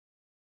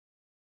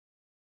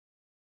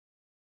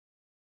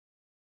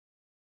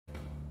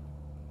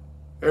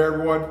Hey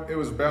everyone, it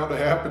was bound to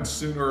happen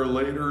sooner or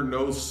later,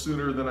 no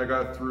sooner than I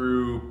got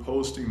through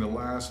posting the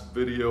last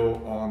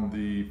video on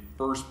the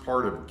first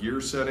part of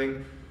gear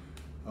setting.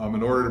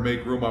 In order to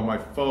make room on my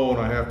phone,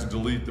 I have to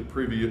delete the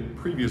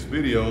previous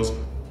videos,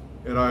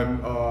 and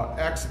I'm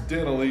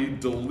accidentally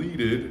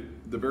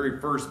deleted the very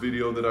first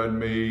video that I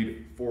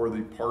made for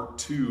the part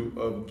 2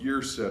 of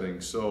gear setting.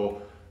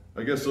 So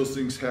I guess those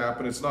things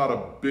happen. It's not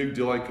a big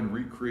deal. I can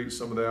recreate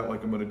some of that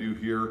like I'm gonna do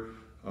here.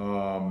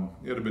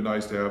 It'd be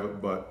nice to have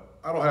it, but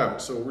I don't have it,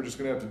 so we're just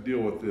gonna have to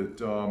deal with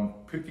it.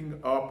 Picking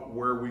up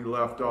where we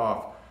left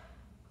off.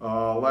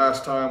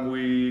 Last time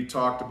we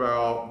talked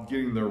about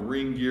getting the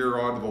ring gear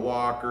onto the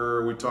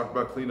locker. We talked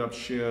about cleaning up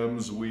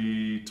shims.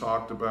 We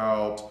talked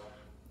about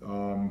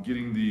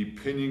getting the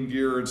pinion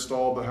gear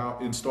installed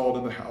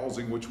in the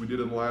housing, which we did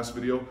in the last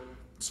video.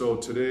 So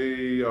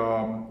today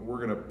we're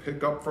gonna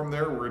pick up from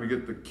there. We're gonna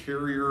get the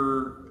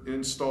carrier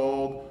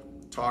installed,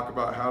 talk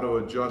about how to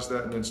adjust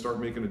that, and then start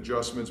making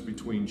adjustments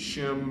between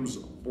shims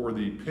for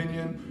the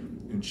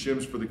pinion and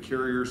shims for the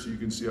carrier so you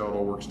can see how it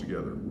all works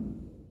together.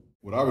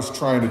 What I was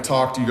trying to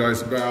talk to you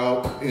guys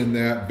about in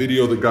that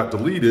video that got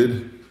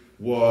deleted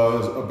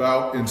was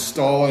about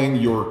installing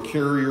your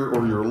carrier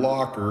or your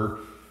locker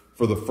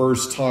for the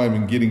first time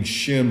and getting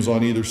shims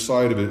on either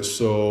side of it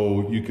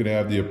so you can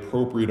have the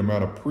appropriate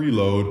amount of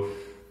preload.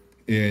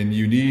 And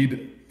you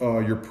need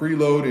your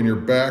preload and your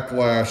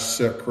backlash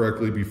set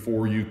correctly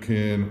before you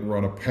can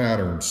run a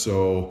pattern.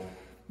 So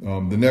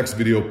the next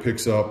video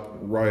picks up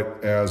right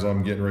as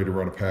I'm getting ready to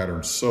run a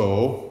pattern.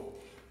 So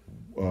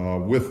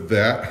with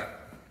that,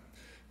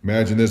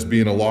 imagine this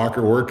being a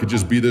locker, or it could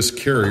just be this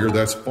carrier,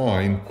 that's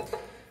fine.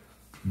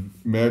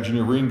 Imagine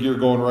your ring gear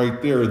going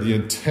right there. The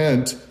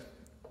intent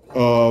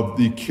of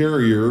the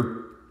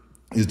carrier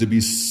is to be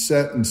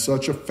set in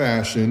such a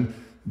fashion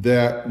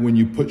that when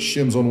you put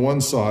shims on one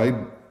side,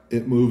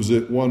 it moves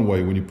it one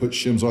way. When you put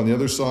shims on the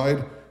other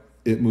side,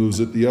 it moves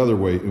it the other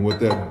way. And what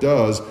that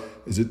does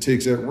is it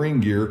takes that ring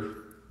gear,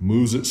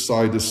 moves it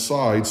side to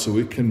side so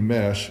it can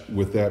mesh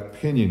with that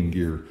pinion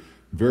gear.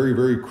 Very,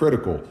 very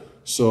critical.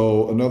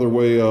 So another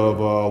way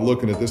of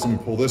looking at this, let me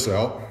pull this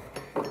out.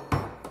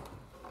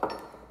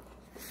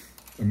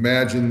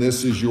 Imagine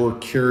this is your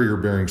carrier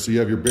bearing. So you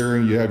have your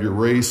bearing, you have your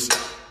race,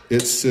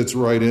 it sits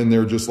right in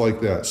there just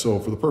like that. So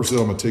for the purpose of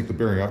it, I'm gonna take the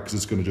bearing out because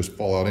it's gonna just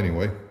fall out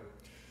anyway.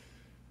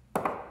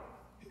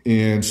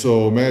 And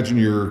so imagine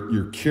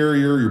your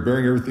carrier, your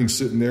bearing, everything's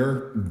sitting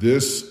there.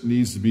 This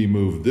needs to be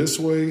moved this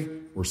way,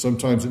 or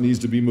sometimes it needs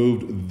to be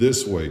moved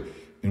this way.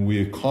 And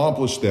we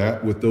accomplish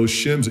that with those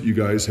shims that you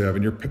guys have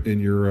in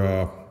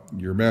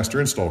your master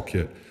install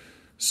kit.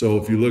 So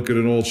if you look at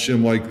an old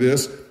shim like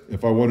this,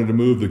 if I wanted to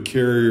move the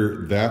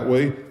carrier that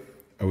way,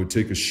 I would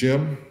take a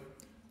shim,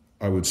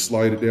 I would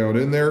slide it down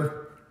in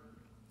there,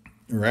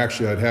 or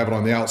actually I'd have it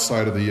on the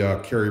outside of the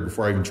carrier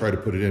before I even try to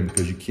put it in,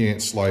 because you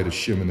can't slide a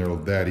shim in there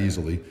that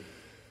easily.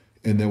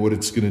 And then what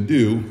it's gonna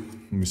do,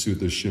 let me see what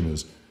this shim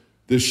is.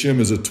 This shim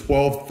is a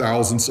 12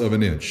 thousandths of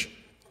an inch.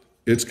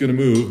 It's gonna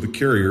move the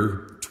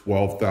carrier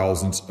 12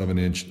 thousandths of an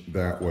inch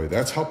that way.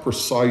 That's how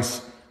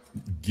precise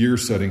gear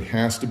setting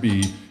has to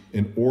be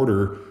in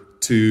order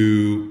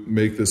to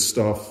make this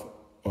stuff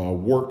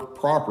work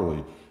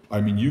properly. I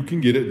mean, you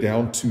can get it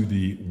down to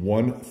the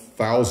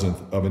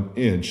 1,000th of an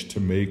inch to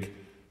make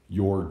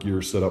your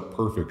gear setup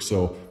perfect.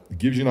 So it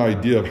gives you an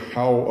idea of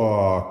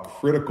how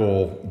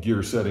critical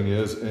gear setting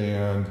is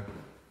and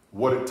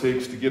what it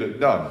takes to get it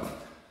done.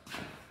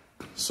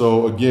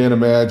 So again,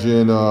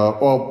 imagine,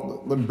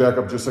 well, let me back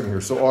up just a second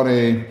here. So on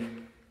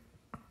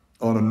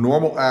a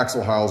normal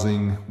axle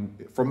housing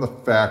from the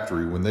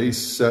factory, when they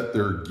set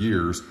their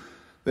gears,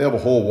 they have a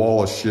whole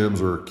wall of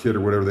shims or a kit or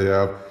whatever they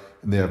have,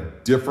 and they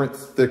have different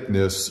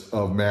thickness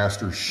of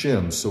master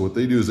shims. So what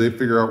they do is they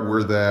figure out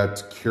where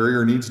that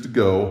carrier needs to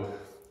go,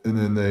 and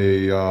then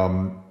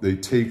they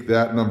take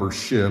that number of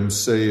shims,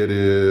 say it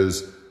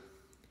is,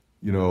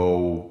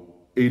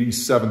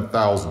 87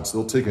 thousandths.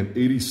 They'll take an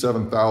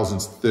 87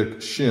 thousandths thick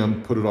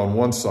shim, put it on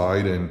one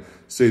side, and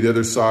say the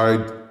other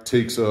side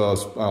takes a, I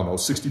don't know,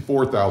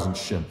 64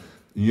 thousandths shim.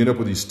 And you end up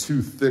with these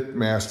two thick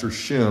master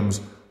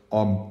shims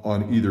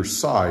on either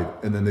side,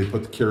 and then they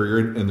put the carrier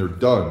in and they're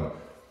done.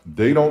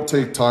 They don't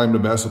take time to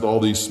mess with all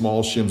these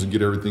small shims and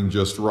get everything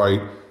just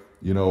right.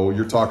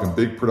 You're talking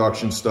big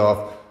production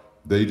stuff.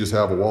 They just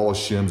have a wall of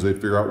shims. They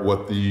figure out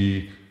what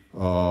the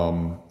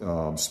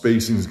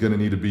spacing is going to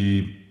need to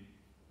be,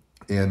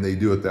 and they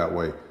do it that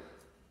way.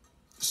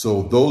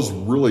 So those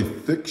really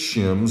thick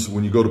shims,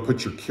 when you go to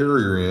put your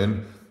carrier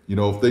in,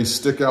 if they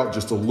stick out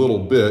just a little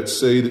bit,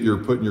 say that you're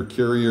putting your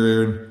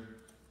carrier in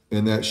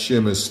and that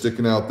shim is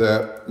sticking out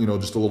that,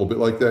 just a little bit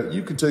like that,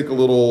 you can take a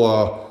little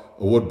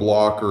a wood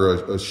block or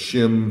a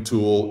shim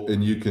tool,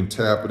 and you can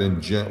tap it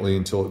in gently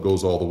until it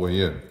goes all the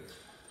way in.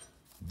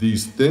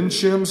 These thin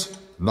shims,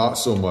 not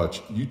so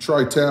much. You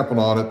try tapping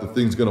on it, the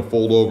thing's gonna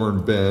fold over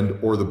and bend,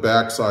 or the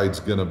backside's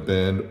gonna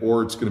bend,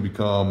 or it's gonna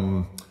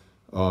become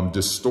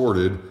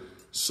distorted.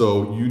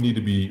 So you need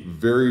to be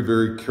very,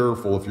 very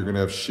careful if you're gonna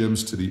have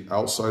shims to the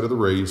outside of the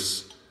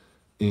race.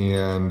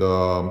 And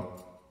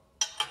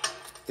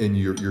and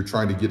you're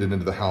trying to get it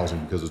into the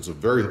housing, because it's a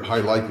very high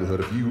likelihood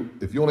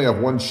if you only have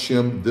one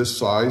shim this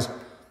size,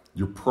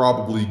 you're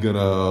probably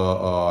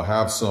gonna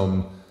have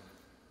some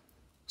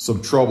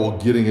trouble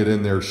getting it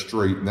in there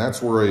straight. And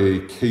that's where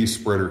a case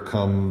spreader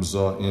comes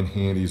in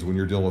handy, is when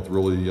you're dealing with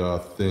really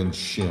thin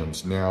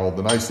shims. Now,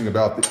 the nice thing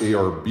about the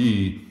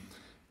ARB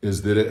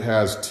is that it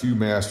has two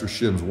master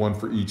shims, one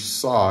for each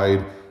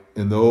side,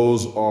 and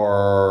those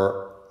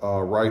are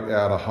right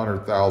at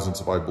 100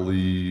 thousandths, if I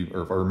believe,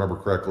 or if I remember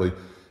correctly.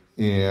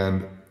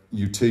 And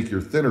you take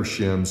your thinner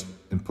shims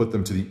and put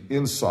them to the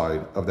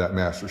inside of that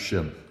master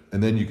shim.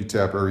 And then you can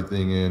tap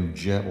everything in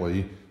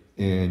gently,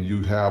 and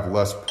you have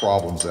less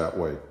problems that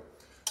way.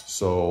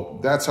 So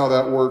that's how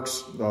that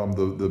works.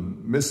 The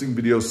missing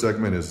video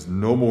segment is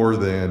no more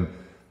than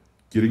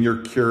getting your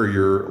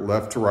carrier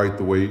left to right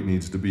the way it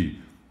needs to be.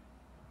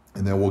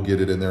 And then we'll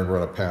get it in there and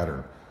run a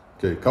pattern.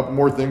 Okay, a couple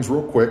more things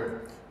real quick.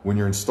 When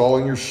you're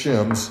installing your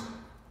shims,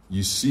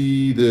 you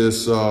see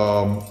this,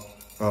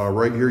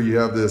 right here, you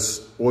have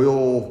this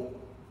oil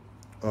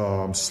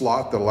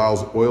slot that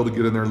allows oil to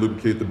get in there and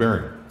lubricate the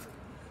bearing.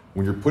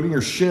 When you're putting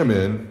your shim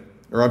in,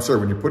 or I'm sorry,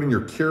 when you're putting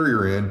your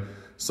carrier in,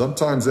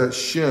 sometimes that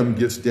shim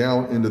gets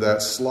down into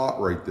that slot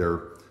right there.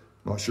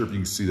 I'm not sure if you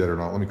can see that or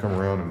not. Let me come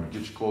around and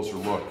get you a closer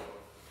look.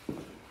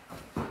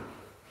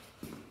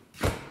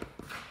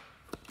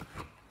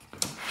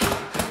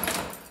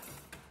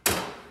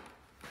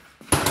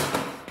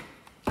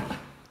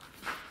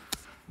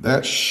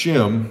 That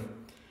shim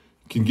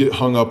can get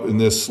hung up in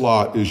this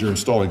slot as you're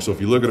installing. So if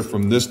you look at it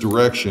from this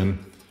direction,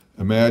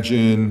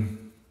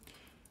 imagine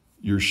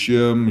your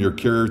shim, your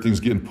carrier, everything's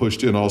getting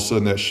pushed in, all of a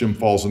sudden that shim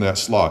falls in that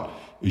slot.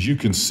 As you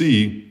can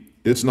see,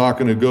 it's not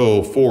gonna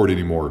go forward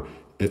anymore.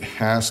 It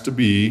has to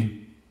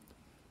be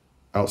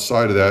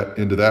outside of that,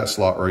 into that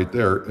slot right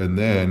there, and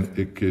then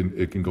it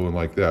can go in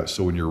like that.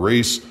 So when your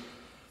race,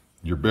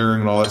 your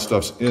bearing and all that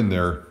stuff's in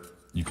there,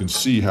 you can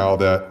see how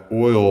that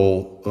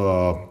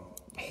oil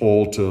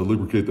hole to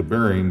lubricate the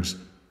bearings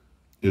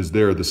is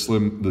there. The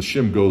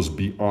shim goes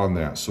beyond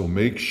that. So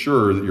make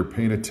sure that you're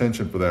paying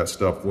attention for that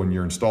stuff when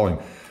you're installing.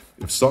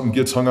 If something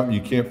gets hung up and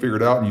you can't figure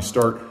it out and you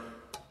start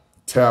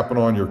tapping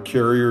on your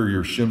carrier or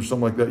your shim,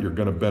 something like that, you're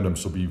gonna bend them.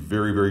 So be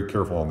very, very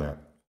careful on that.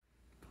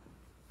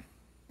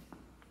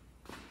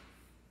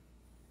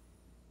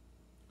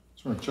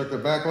 So we're gonna check the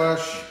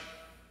backlash.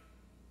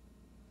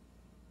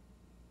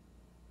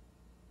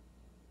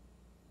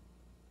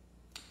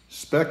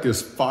 Spec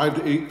is 5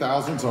 to 8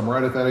 thousandths. I'm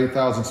right at that 8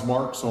 thousandths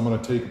mark, so I'm gonna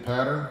take a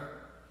pattern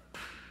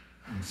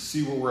and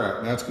see where we're at.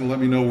 And that's gonna let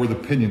me know where the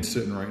pinion's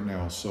sitting right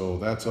now. So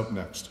that's up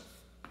next.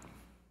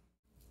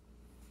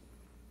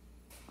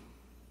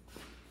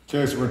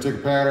 Okay, so we're gonna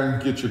take a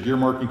pattern, get your gear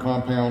marking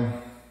compound.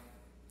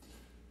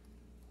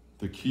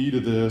 The key to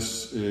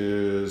this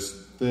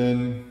is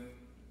thin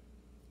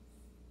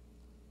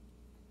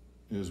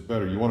is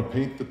better. You wanna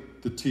paint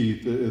the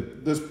teeth.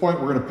 At this point,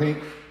 we're gonna paint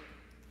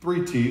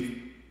 3 teeth.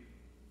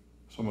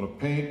 So I'm gonna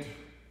paint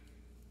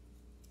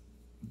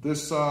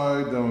this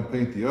side, then I'm gonna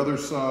paint the other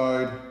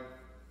side.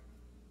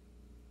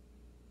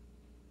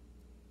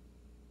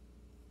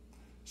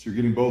 So you're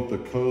getting both the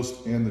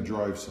coast and the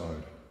drive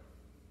side.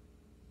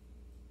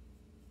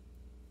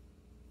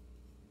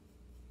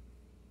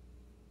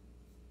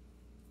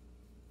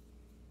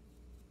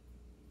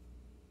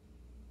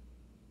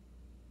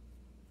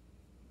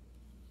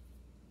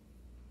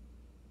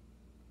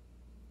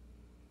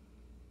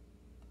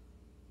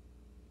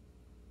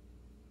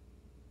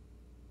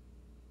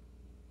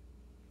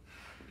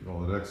 Get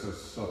all that excess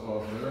stuff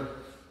off there.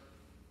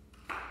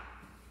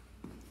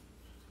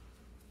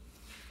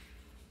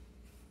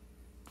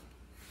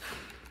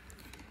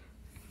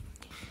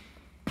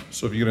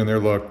 So if you get in there,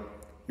 look,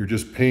 you're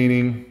just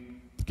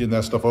painting, getting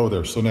that stuff over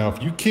there. So now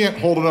if you can't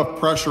hold enough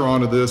pressure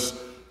onto this,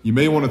 you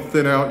may want to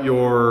thin out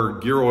your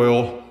gear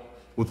oil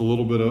with a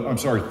little bit of,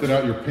 thin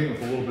out your paint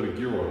with a little bit of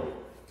gear oil.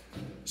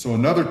 So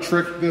another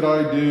trick that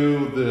I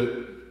do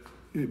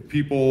that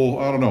people,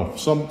 I don't know,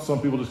 some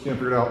people just can't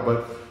figure it out,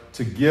 but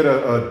to get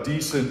a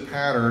decent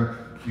pattern,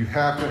 you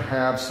have to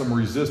have some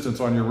resistance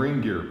on your ring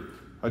gear.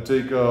 I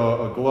take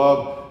a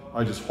glove,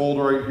 I just hold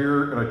right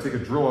here, and I take a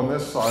drill on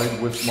this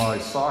side with my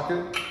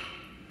socket.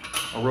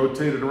 I'll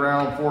rotate it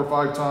around 4 or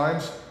 5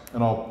 times,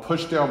 and I'll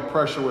push down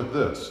pressure with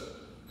this.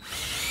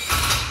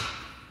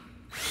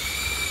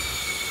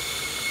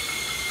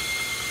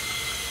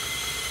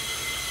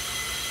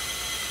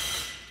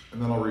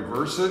 And then I'll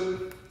reverse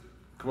it,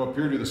 come up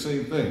here, do the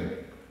same thing.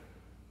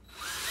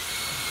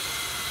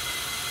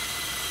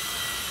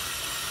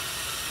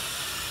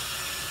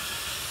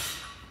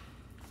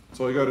 That's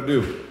all you got to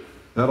do.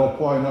 That'll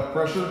apply enough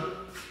pressure.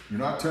 You're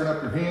not tearing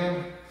up your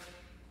hand.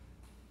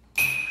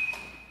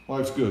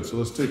 Life's good. So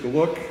let's take a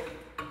look,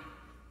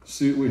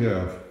 see what we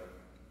have.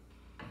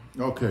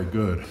 Okay,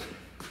 good.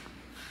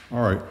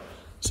 All right,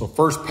 so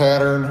first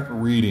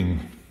pattern reading.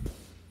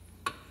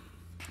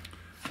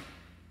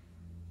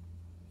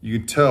 You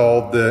can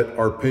tell that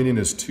our pinion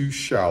is too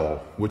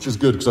shallow, which is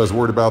good because I was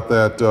worried about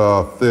that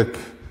thick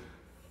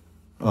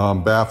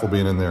baffle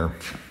being in there.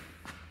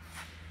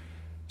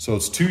 So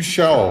it's too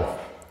shallow.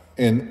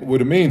 And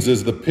what it means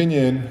is the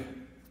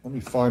pinion, let me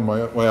find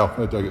my, well,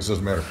 I guess it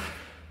doesn't matter.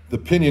 The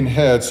pinion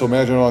head, so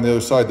imagine on the other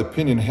side, the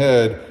pinion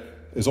head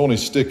is only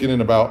sticking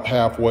in about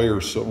halfway or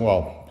so,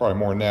 well, probably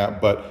more than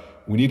that,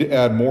 but we need to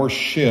add more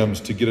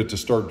shims to get it to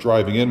start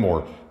driving in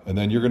more. And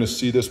then you're gonna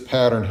see this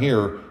pattern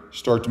here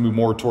start to move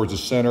more towards the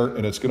center,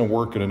 and it's gonna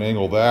work at an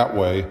angle that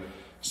way.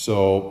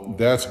 So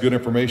that's good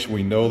information.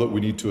 We know that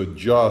we need to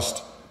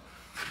adjust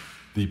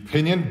the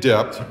pinion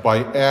depth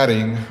by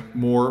adding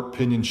more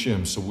pinion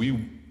shims. So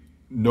we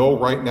know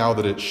right now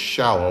that it's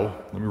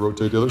shallow. Let me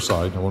rotate the other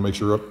side. I wanna make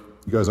sure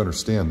you guys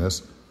understand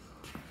this.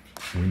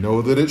 We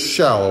know that it's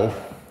shallow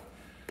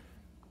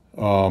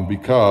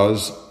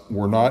because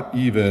we're not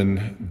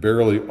even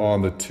barely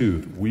on the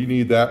tooth. We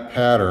need that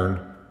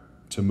pattern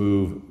to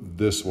move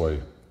this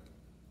way.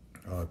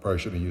 I probably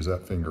shouldn't have used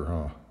that finger,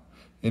 huh?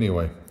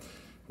 Anyway,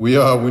 we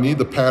need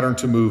the pattern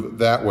to move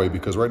that way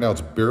because right now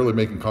it's barely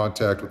making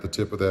contact with the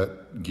tip of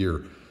that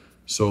gear.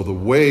 So the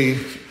way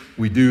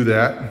we do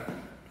that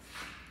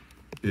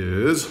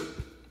is,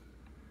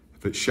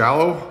 if it's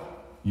shallow,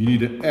 you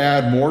need to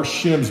add more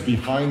shims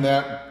behind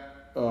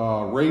that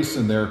race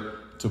in there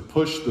to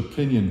push the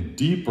pinion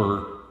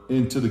deeper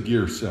into the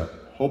gear set.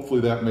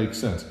 Hopefully that makes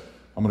sense.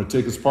 I'm gonna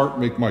take this apart,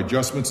 make my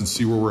adjustments, and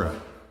see where we're at.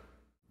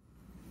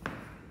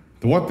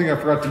 The one thing I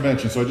forgot to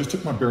mention, so I just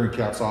took my bearing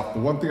caps off. The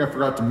one thing I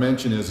forgot to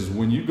mention is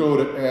when you go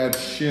to add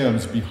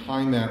shims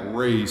behind that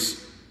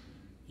race,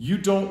 you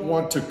don't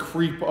want to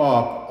creep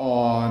up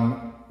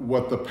on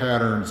what the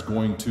pattern's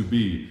going to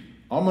be.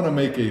 I'm gonna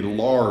make a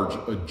large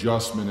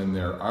adjustment in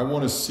there. I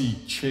wanna see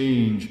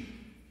change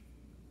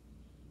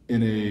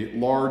in a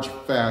large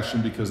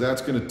fashion because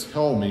that's gonna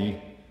tell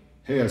me,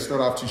 hey, I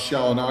started off too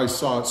shallow, now I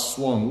saw it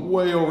swung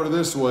way over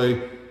this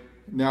way.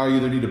 Now I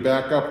either need to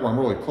back up or I'm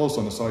really close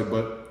on the side,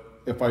 but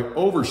if I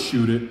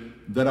overshoot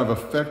it, then I've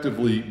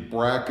effectively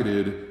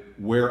bracketed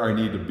where I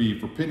need to be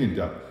for pinion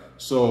depth.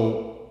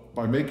 So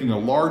by making a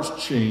large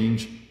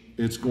change,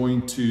 it's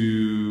going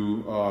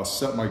to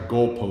set my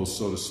goalpost,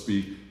 so to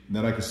speak, and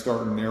then I can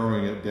start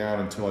narrowing it down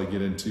until I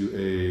get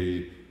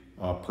into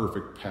a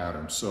perfect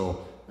pattern.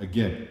 So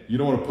again, you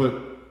don't want to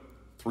put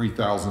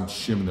 3,000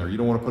 shim in there. You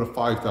don't want to put a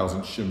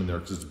 5,000 shim in there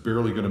because it's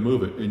barely going to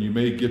move it. And you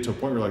may get to a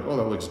point where you're like, oh,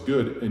 that looks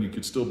good, and you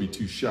could still be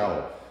too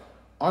shallow.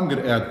 I'm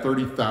going to add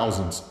 30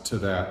 thousandths to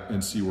that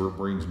and see where it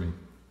brings me.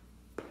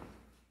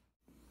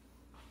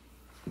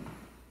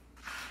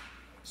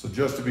 So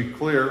just to be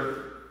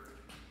clear,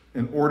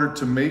 in order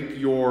to make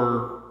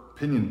your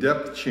pinion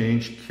depth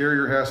change,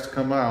 carrier has to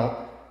come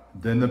out,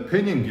 then the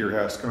pinion gear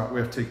has to come out.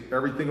 We have to take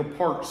everything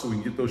apart so we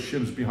can get those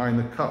shims behind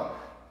the cup.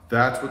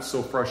 That's what's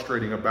so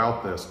frustrating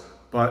about this.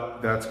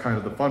 But that's kind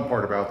of the fun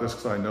part about this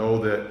because I know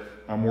that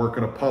I'm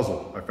working a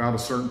puzzle. I found a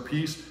certain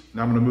piece,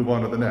 now I'm going to move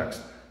on to the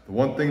next. The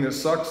one thing that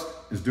sucks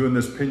is doing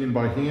this pinion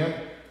by hand.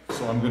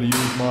 So I'm going to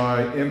use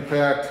my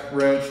impact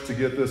wrench to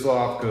get this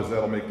off because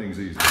that'll make things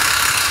easy.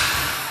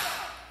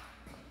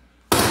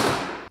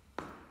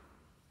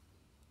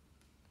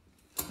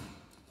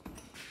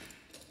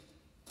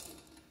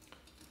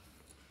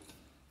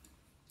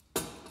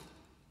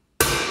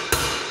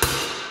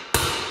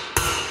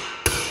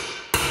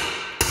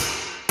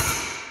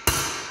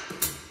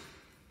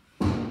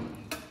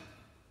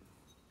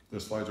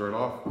 This slides right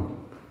off.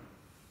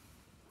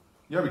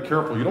 You gotta be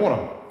careful. You don't want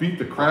to beat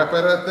the crap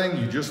out of that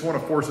thing. You just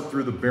want to force it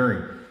through the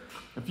bearing.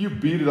 If you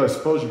beat it, I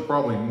suppose you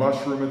probably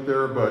mushroom it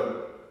there,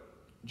 but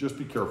just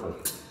be careful.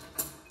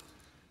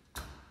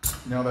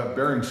 Now that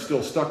bearing's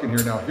still stuck in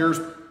here. Now here's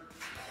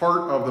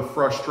part of the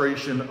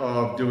frustration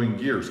of doing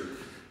gears.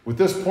 With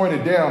this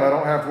pointed down, I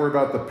don't have to worry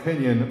about the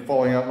pinion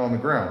falling out on the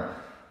ground.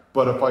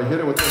 But if I hit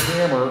it with the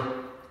hammer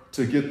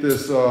to get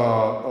this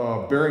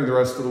bearing the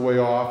rest of the way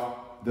off,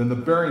 then the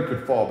bearing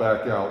could fall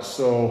back out.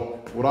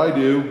 So what I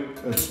do,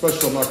 especially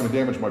if I'm not going to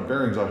damage my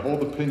bearings, I hold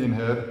the pinion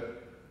head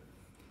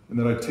and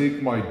then I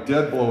take my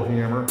dead blow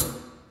hammer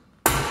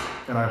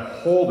and I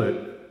hold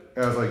it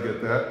as I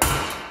get that.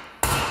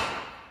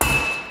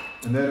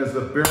 And then as the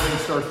bearing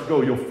starts to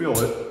go, you'll feel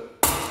it.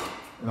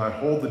 And I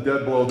hold the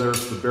dead blow there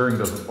so the bearing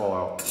doesn't fall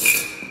out.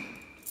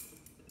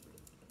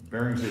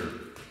 Bearing's here.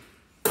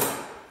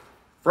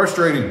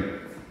 Frustrating.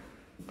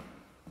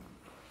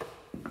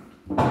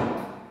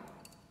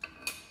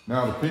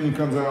 Now the pinion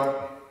comes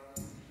out,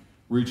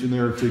 reach in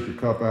there, take your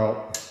cup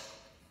out.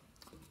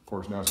 Of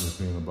course, now it's going to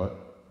pain in the butt.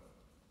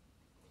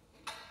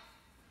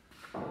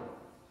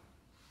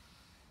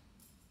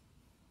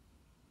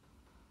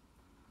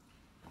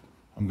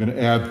 I'm going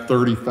to add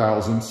 30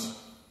 thousandths.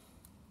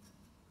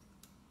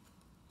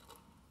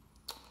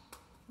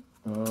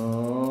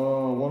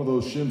 One of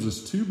those shims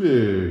is too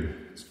big.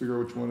 Let's figure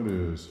out which one it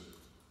is.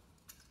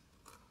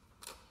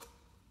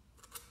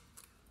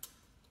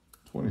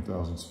 20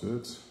 thousandths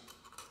fits.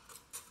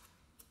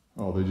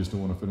 Oh, they just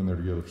don't want to fit in there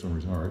together for some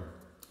reason. All right.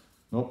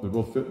 Nope, they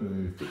both fit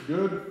and they fit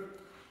good.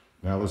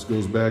 Now this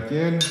goes back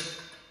in. If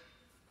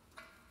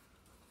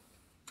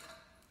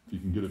you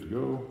can get it to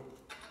go.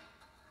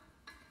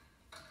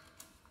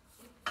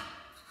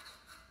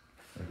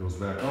 That goes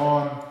back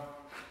on.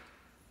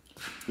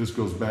 This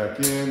goes back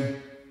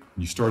in.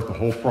 You start the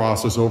whole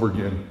process over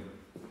again.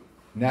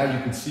 Now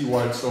you can see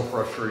why it's so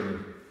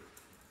frustrating.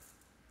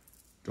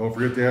 Don't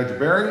forget to add your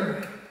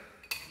bearing.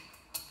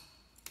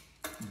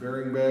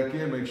 Bearing back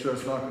in, make sure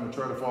it's not going to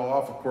try to fall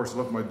off. Of course, I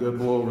left my dead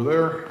blow over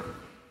there.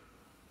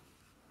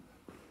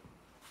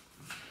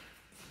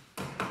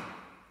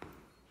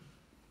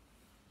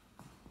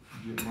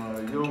 Get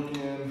my yoke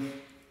in.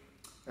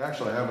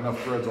 Actually, I have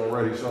enough threads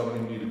already, so I don't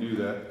even need to do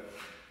that.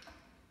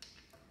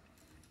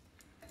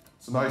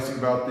 It's the nice thing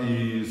about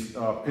these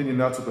pinion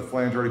nuts with the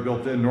flange already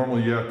built in.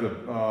 Normally you have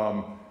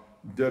to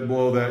dead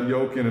blow that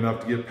yoke in enough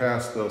to get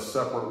past the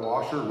separate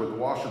washer. With the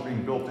washer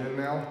being built in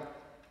now,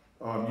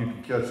 you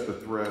can catch the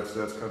threads, so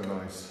that's kind of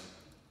nice.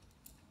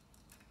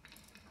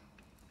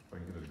 If I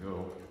can get it to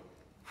go.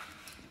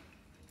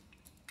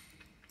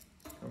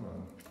 Come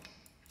on.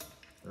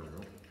 There we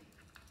go.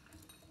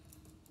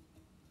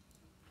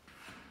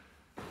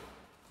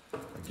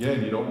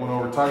 Again, you don't want to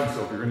over tighten,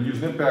 so if you're going to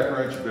use an impact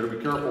wrench, you better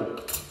be careful.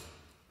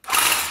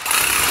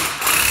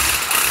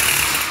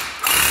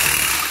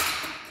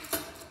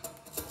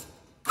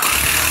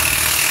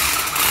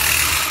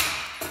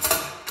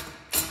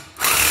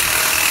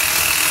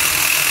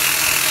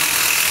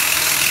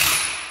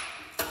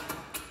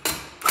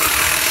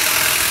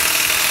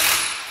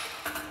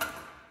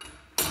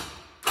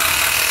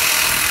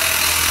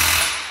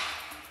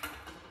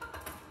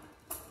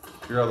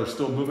 Hear how they're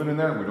still moving in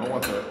there? We don't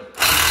want that.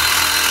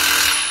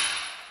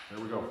 There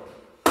we go.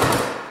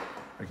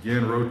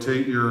 Again,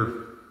 rotate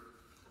your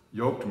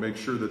yoke to make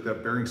sure that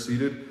that bearing's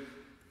seated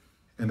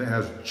and it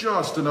has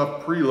just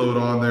enough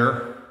preload on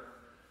there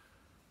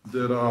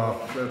that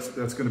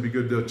that's going to be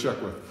good to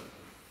check with.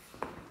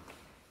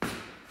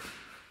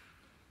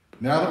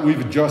 Now that we've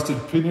adjusted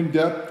pinion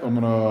depth, I'm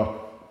going to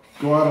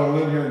go out on a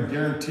limb here and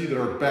guarantee that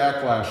our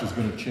backlash is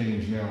going to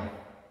change now.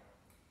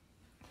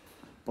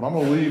 But I'm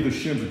going to leave the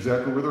shims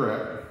exactly where they're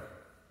at,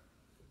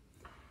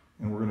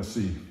 and we're going to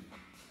see.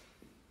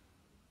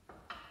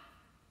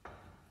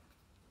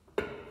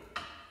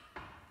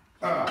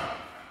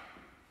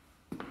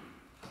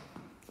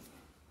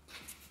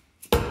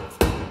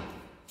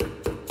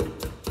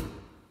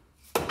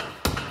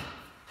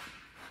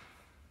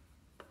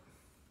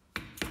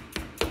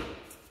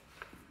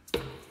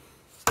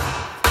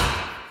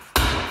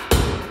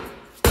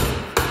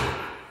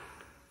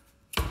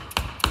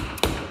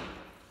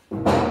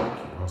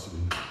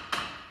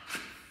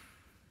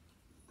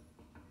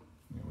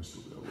 Yeah, we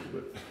still got a little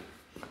bit.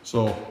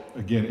 So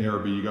again,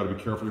 ARB, you got to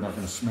be careful. You're not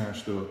going to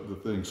smash the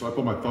thing. So I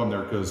put my thumb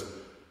there because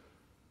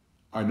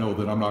I know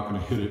that I'm not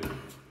going to hit it.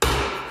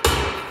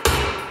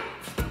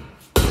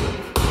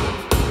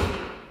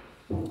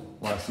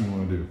 Last thing you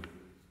want to do.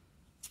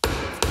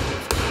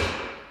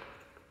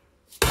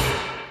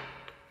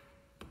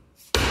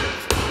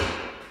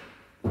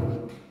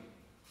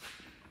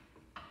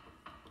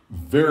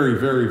 Very,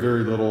 very,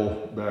 very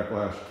little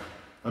backlash.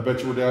 I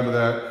bet you we're down to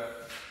that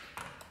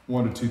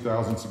 1 to 2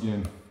 thousandths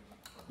again.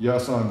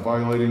 Yes, I'm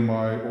violating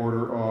my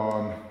order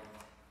on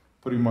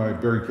putting my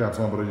bearing caps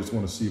on, but I just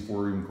want to see if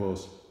we're even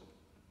close.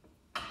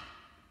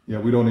 Yeah,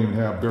 we don't even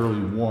have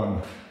barely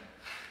 1.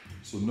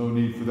 So no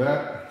need for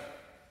that.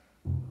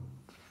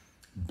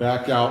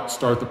 Back out,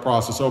 start the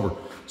process over.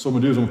 So what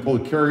I'm gonna do is I'm gonna pull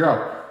the carry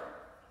out.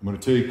 I'm gonna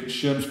take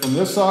shims from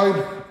this side,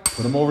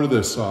 put them over to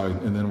this side,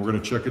 and then we're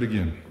gonna check it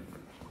again.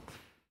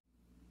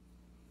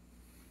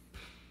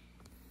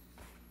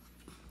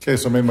 Okay,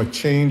 so I made my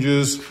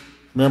changes.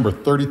 Remember,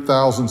 30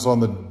 thousandths on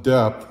the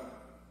depth.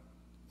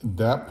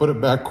 That put it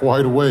back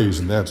quite a ways,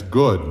 and that's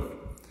good.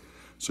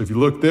 So if you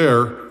look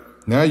there,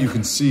 now you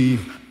can see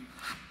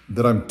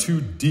that I'm too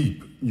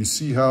deep. You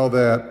see how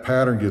that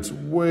pattern gets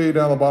way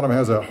down the bottom, it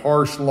has that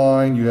harsh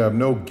line. You have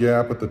no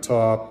gap at the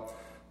top.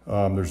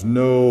 There's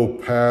no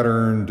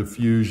pattern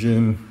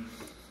diffusion.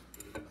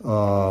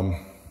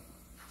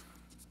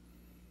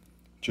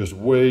 Just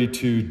way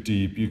too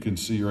deep. You can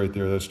see right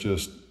there, that's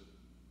just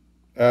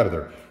out of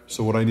there.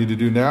 So what I need to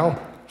do now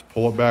is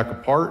pull it back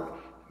apart.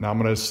 Now I'm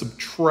going to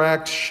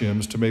subtract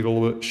shims to make it a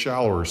little bit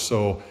shallower.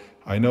 So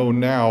I know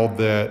now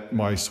that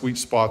my sweet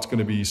spot's going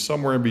to be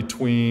somewhere in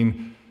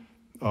between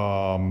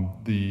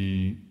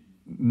the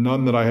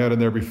none that I had in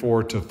there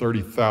before to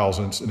 30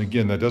 thousandths. And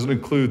again, that doesn't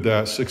include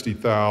that 60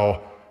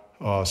 thou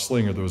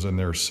slinger that was in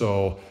there.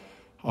 So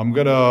I'm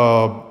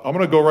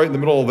gonna go right in the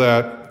middle of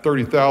that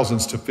 30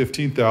 thousandths to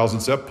 15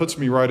 thousandths. That puts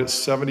me right at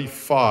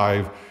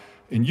 75.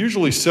 And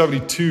usually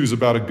 72 is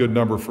about a good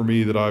number for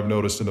me that I've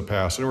noticed in the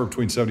past. Anywhere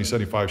between 70 and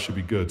 75 should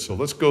be good. So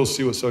let's go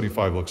see what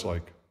 75 looks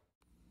like.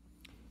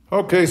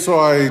 Okay, so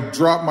I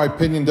dropped my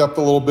pinion depth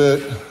a little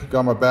bit.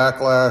 Got my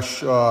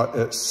backlash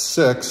at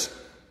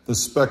 6. The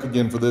spec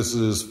again for this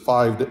is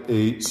 5 to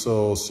 8.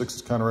 So 6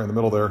 is kind of right in the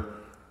middle there.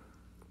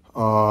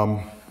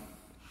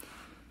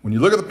 When you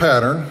look at the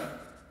pattern,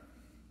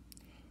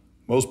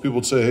 most people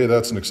would say, hey,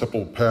 that's an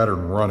acceptable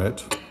pattern, run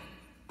it.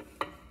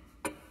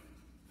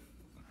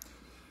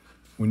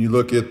 When you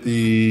look at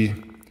the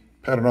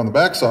pattern on the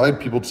backside,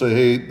 people would say,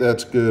 hey,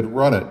 that's good,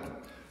 run it.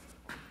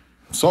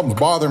 Something's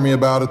bothering me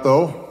about it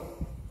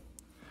though.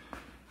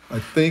 I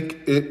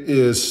think it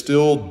is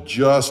still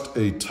just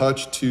a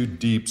touch too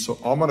deep. So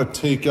I'm gonna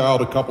take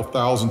out a couple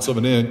thousandths of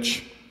an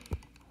inch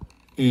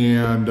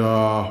and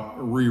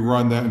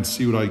rerun that and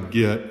see what I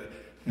get.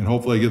 And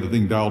hopefully I get the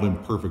thing dialed in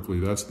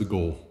perfectly. That's the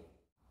goal.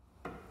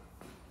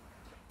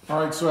 All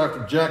right, so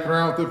after jacking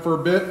around with it for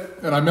a bit,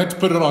 and I meant to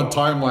put it on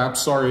time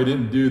lapse. Sorry, I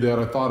didn't do that.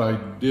 I thought I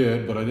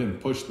did, but I didn't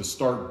push the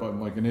start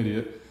button like an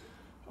idiot.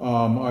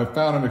 I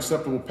found an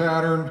acceptable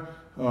pattern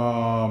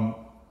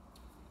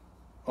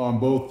on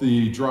both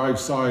the drive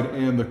side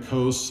and the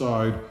coast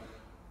side.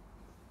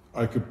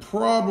 I could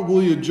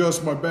probably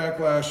adjust my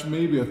backlash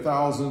maybe a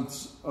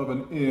thousandth of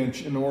an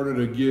inch in order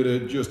to get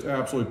it just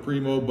absolutely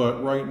primo,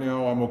 but right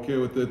now I'm okay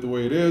with it the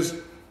way it is.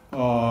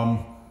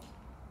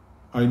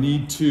 I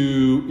need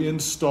to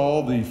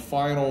install the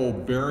final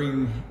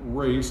bearing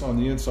race on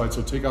the inside.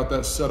 So take out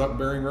that setup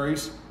bearing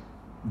race,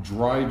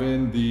 drive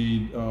in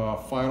the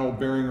final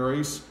bearing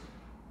race.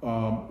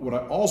 What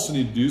I also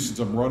need to do, since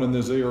I'm running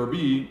this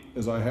ARB,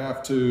 is I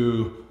have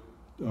to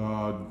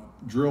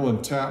drill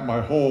and tap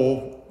my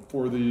hole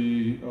for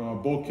the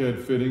bulkhead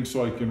fitting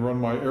so I can run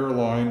my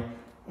airline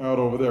out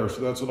over there. So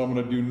that's what I'm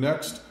gonna do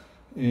next.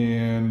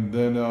 And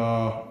then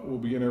we'll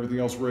be getting everything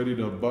else ready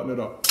to button it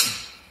up.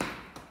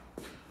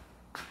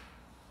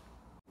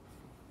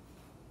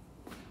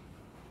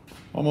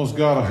 Almost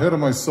got ahead of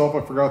myself.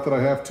 I forgot that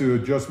I have to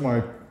adjust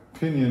my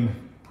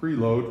pinion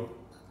preload.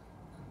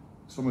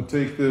 So I'm gonna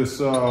take this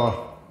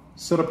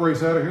setup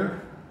race out of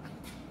here.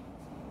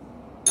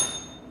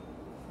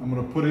 I'm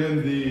gonna put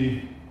in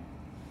the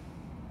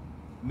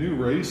new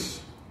race.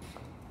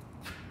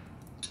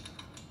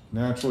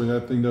 Naturally,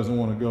 that thing doesn't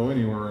want to go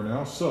anywhere right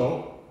now.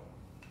 So,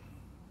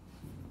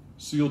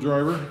 seal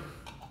driver.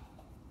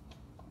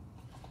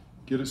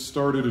 Get it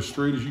started as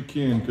straight as you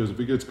can, because if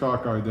it gets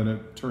cockeyed, then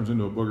it turns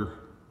into a booger.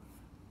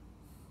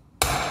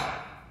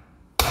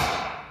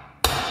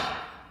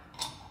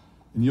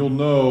 And you'll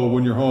know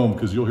when you're home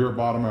because you'll hear it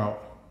bottom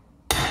out.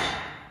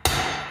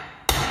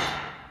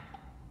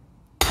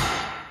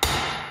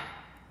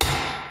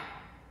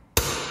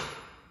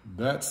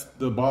 That's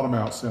the bottom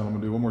out sound. I'm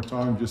gonna do one more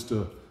time just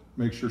to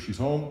make sure she's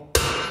home.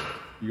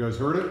 You guys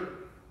heard it?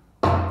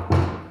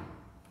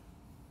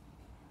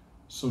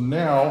 So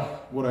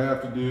now what I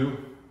have to do,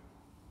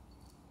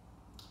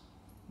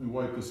 let me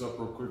wipe this up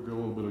real quick, get a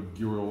little bit of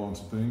gear oil on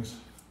some things.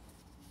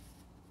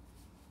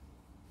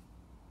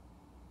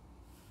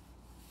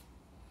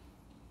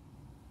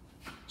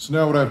 So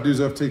now what I have to do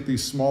is I have to take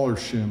these smaller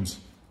shims.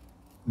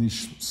 And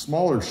these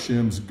smaller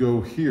shims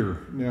go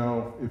here.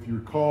 Now, if you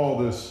recall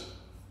this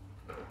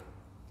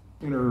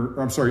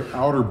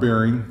outer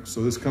bearing,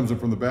 so this comes in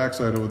from the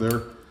backside over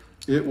there,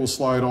 it will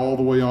slide all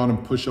the way on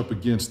and push up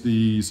against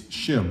these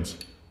shims.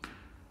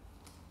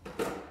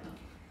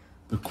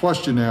 The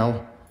question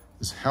now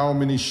is how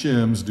many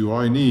shims do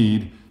I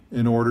need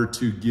in order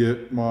to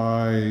get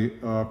my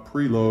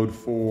preload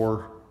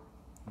for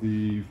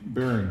the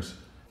bearings?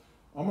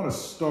 I'm gonna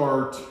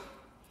start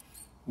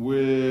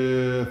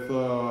with,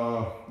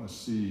 let's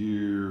see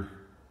here,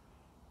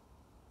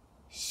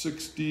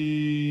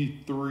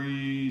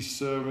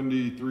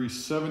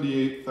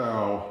 78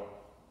 thou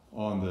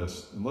on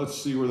this. And let's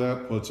see where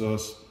that puts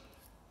us,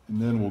 and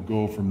then we'll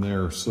go from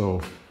there. So,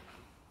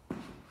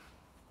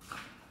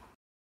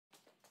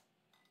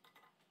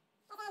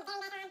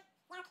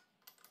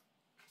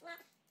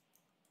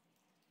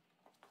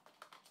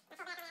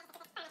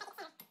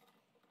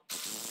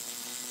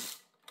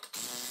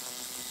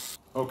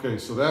 okay,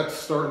 so that's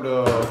starting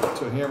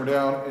to hammer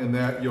down, and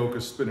that yoke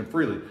is spinning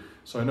freely.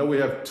 So I know we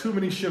have too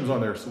many shims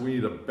on there, so we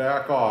need to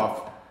back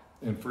off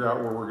and figure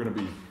out where we're gonna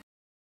be.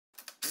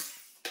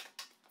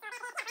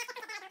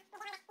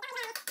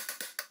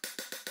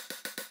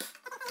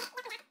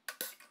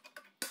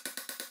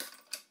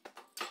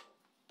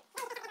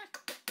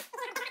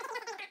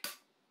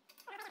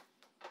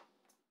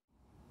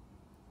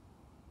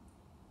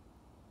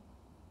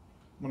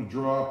 I'm gonna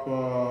drop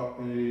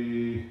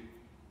a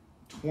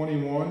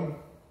 21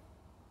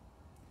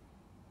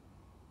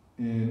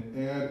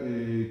 and add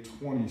a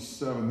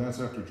 27. That's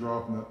after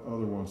dropping that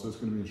other one, so that's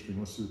going to be interesting.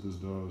 Let's see what this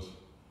does. I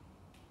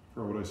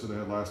forgot what I said I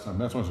had last time.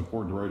 That's why it's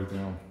important to write it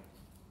down.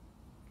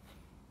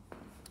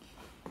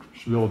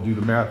 Should be able to do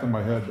the math in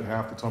my head, but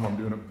half the time I'm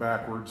doing it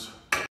backwards.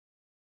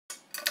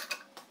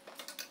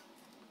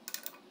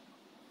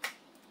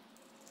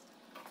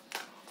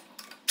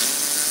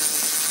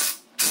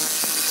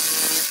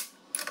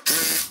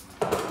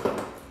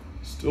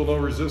 Still no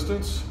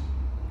resistance.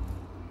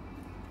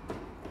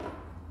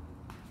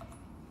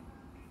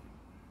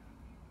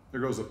 There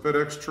goes a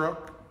FedEx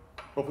truck.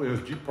 Hopefully it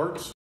has Jeep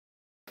parts.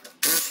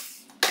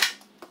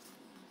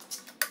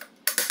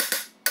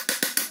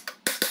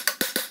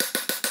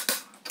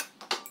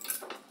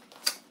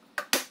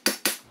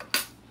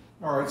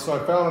 All right, so I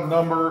found a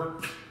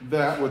number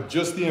that with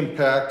just the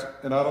impact,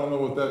 and I don't know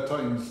what that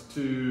tightens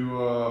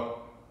to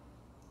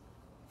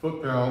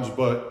foot-pounds,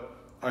 but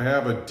I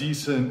have a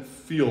decent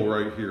feel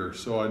right here.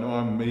 So I know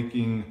I'm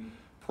making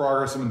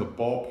progress. I'm in the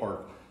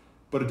ballpark.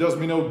 but it does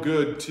me no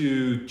good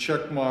to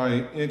check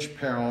my inch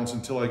pounds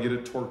until I get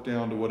it torqued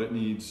down to what it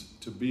needs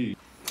to be.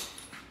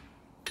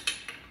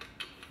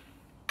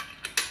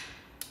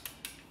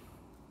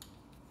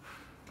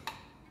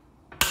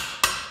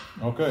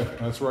 Okay,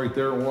 that's right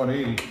there,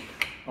 180.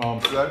 So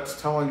that's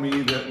telling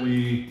me that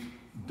we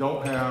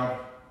don't have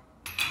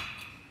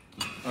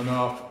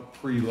enough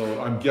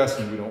preload. I'm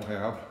guessing we don't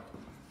have.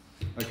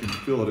 I can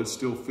feel it, it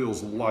still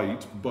feels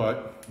light,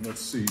 but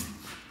let's see.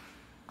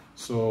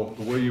 So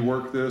the way you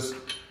work this,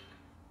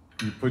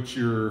 you put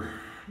your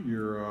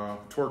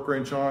torque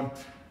wrench on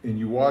and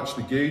you watch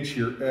the gauge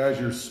here as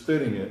you're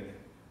spinning it.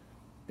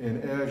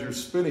 And as you're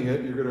spinning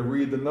it, you're gonna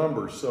read the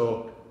numbers.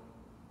 So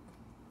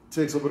it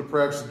takes a little bit of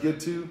practice to get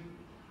to.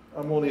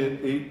 I'm only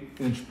at 8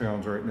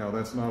 inch-pounds right now.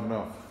 That's not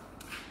enough.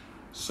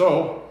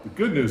 So the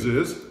good news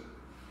is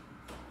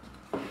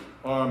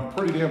I'm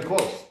pretty damn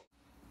close.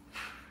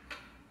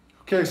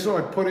 Okay, so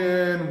I put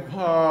in,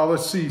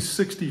 let's see,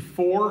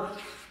 64.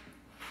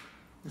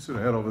 Let's see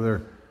what I had over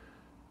there.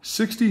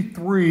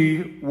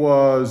 63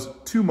 was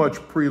too much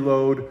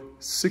preload.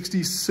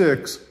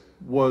 66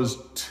 was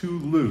too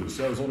loose.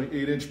 That was only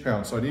 8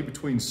 inch-pounds. So I need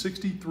between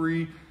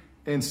 63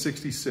 and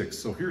 66.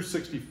 So here's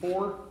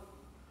 64.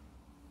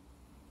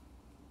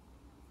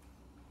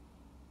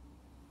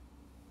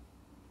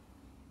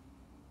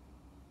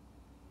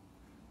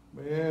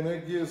 And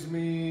that gives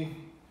me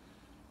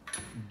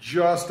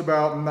just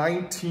about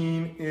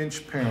 19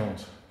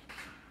 inch-pounds.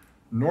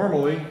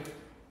 Normally,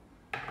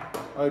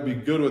 I'd be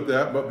good with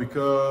that, but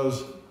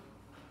because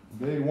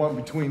they want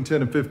between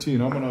 10 and 15,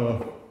 I'm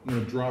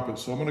gonna drop it.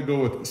 So I'm gonna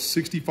go with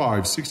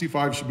 65.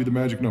 65 should be the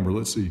magic number.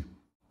 Let's see.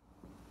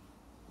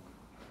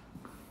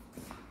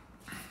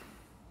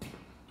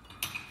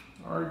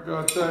 All right,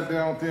 got that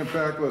down with the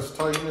impact. Let's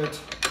tighten it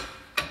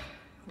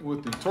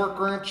with the torque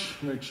wrench.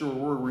 Make sure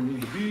we're where we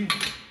need to be.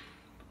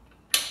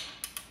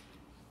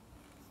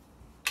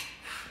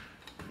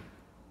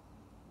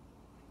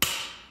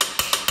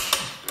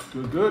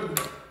 Good, good.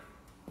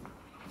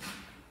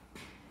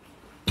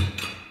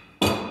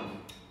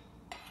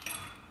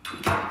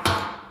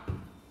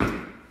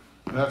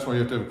 That's why you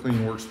have to have a clean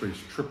workspace.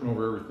 You're tripping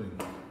over everything.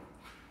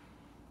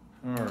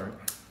 All right.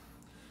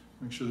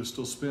 Make sure this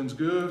still spins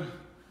good.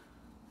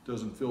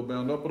 Doesn't feel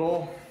bound up at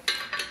all.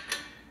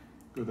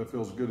 Good, that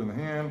feels good in the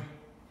hand.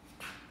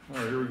 All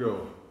right, here we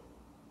go.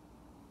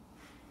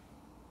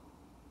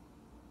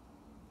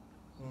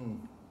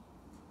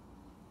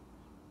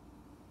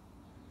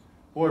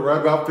 Boy, we're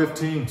at about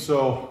 15,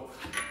 so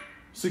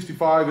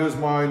 65 is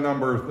my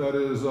number. That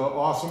is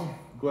awesome.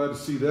 Glad to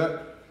see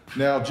that.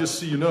 Now, just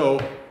so you know,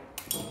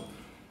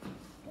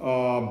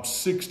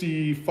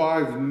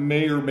 65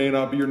 may or may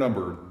not be your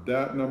number.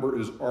 That number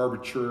is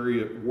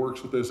arbitrary. It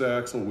works with this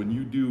axle. When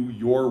you do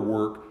your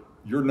work,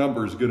 your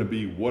number is gonna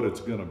be what it's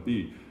gonna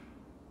be.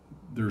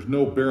 There's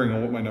no bearing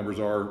on what my numbers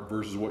are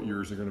versus what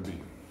yours are gonna be.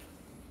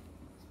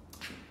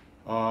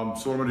 So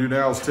what I'm gonna do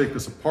now is take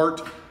this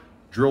apart.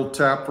 Drill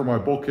tap for my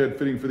bulkhead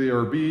fitting for the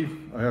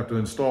ARB. I have to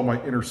install my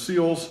inner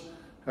seals.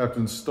 I have to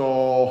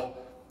install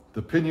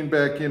the pinion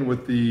back in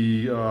with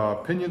the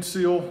pinion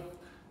seal.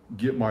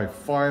 Get my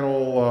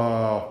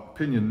final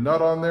pinion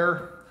nut on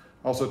there.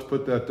 I also have to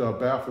put that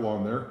baffle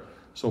on there.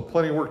 So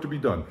plenty of work to be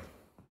done.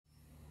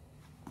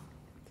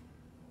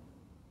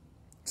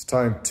 It's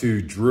time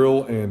to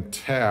drill and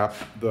tap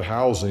the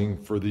housing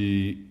for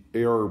the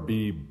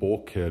ARB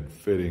bulkhead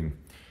fitting.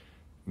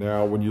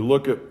 Now, when you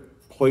look at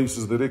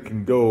places that it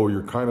can go,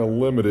 you're kind of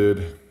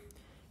limited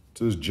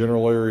to this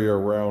general area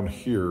around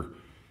here.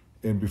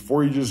 And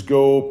before you just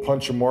go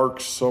punch a mark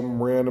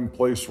some random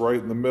place right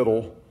in the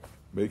middle,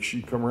 make sure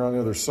you come around the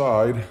other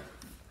side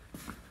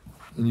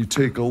and you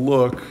take a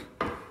look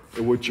at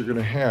what you're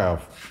gonna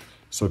have.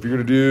 So if you're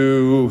gonna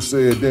do,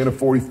 say, a Dana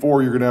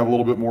 44, you're gonna have a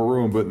little bit more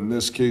room, but in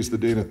this case, the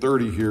Dana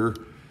 30 here,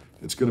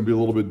 it's gonna be a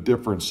little bit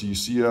different. So you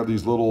see you have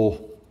these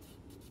little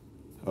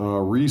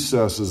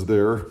recesses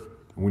there.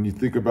 When you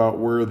think about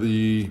where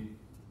the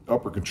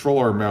upper control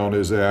arm mount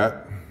is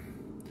at,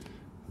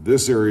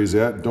 this area is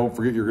at, don't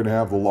forget you're gonna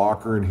have the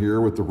locker in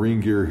here with the ring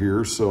gear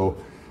here, so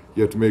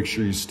you have to make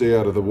sure you stay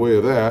out of the way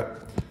of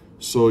that.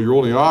 So your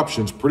only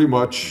options pretty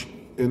much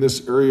in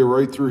this area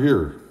right through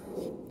here.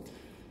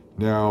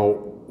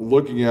 Now,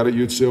 looking at it,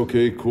 you'd say,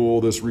 okay,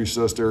 cool, this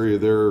recessed area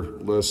there,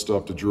 less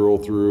stuff to drill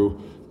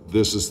through.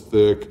 This is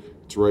thick,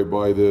 it's right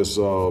by this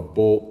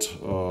bolt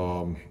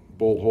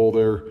hole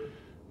there.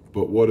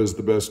 But what is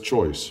the best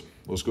choice?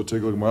 Let's go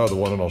take a look at my other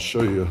one and I'll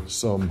show you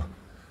some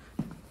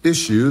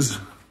issues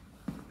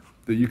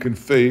that you can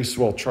face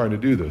while trying to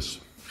do this.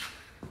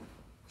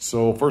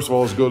 So first of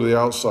all, let's go to the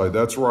outside.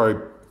 That's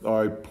where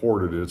I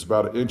ported it. It's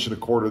about 1.25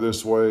 inches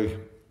this way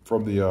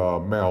from the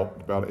mount,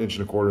 about 1.25 inches,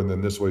 and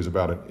then this way is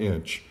about 1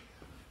 inch.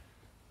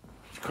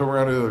 If you come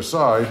around to the other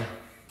side,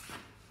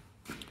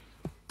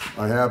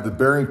 I have the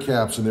bearing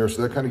caps in there,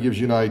 so that kind of gives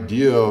you an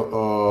idea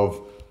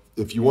of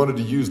if you wanted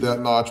to use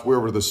that notch way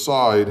over to the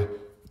side,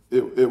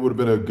 it would have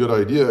been a good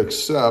idea,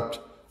 except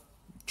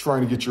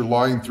trying to get your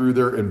line through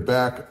there and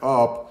back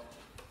up.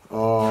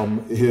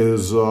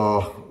 is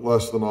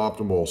less than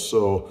optimal.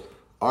 So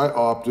I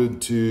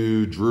opted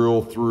to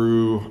drill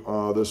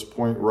through this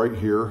point right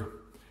here,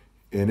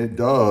 and it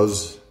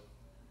does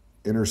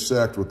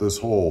intersect with this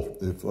hole.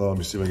 Let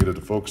me see if I can get it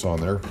to focus on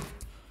there.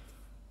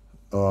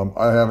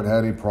 I haven't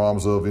had any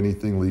problems of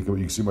anything leaking.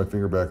 You can see my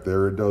finger back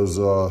there. It does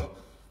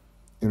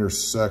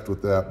intersect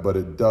with that, but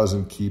it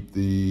doesn't keep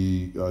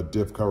the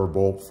diff cover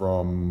bolt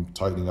from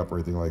tightening up or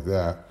anything like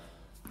that.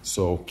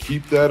 So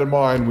keep that in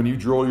mind when you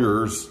drill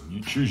yours.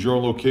 You choose your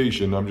own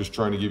location. I'm just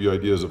trying to give you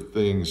ideas of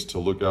things to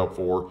look out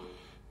for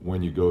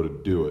when you go to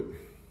do it.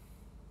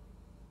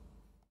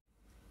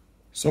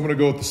 So I'm going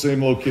to go with the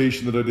same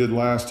location that I did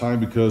last time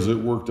because it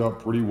worked out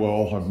pretty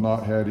well. I've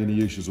not had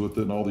any issues with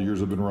it in all the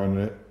years I've been running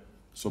it.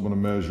 So I'm going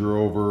to measure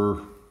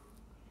over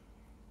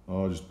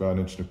just about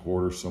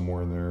 1.25 inches,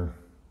 somewhere in there.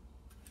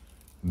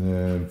 And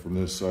then from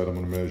this side, I'm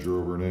going to measure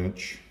over 1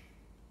 inch.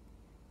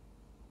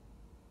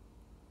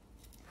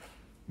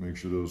 Make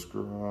sure those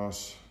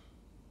cross.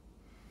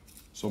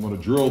 So I'm going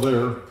to drill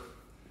there.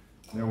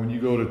 Now when you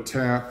go to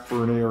tap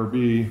for an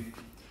ARB,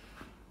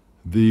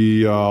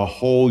 the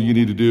hole you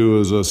need to do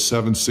is a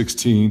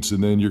 7/16,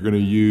 and then you're going to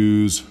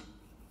use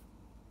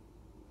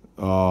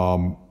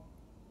 1/4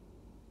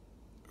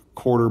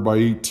 by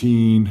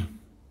 18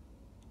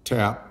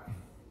 tap.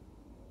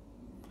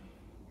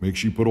 Make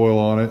sure you put oil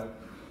on it.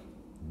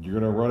 You're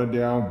going to run it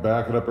down,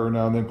 back it up every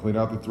now and then, clean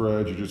out the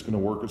threads. You're just going to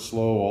work it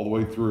slow all the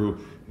way through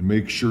and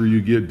make sure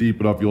you get deep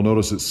enough. You'll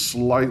notice it's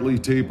slightly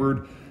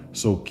tapered,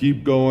 so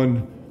keep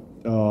going.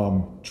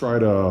 Try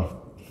to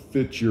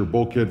fit your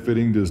bulkhead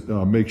fitting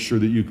to make sure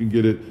that you can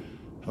get it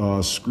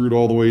screwed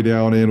all the way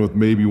down in with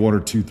maybe 1 or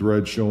 2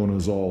 threads showing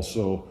is all.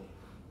 So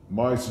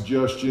my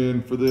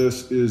suggestion for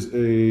this is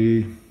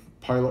a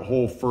pilot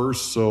hole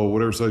first. So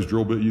whatever size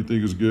drill bit you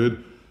think is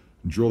good,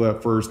 drill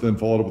that first, then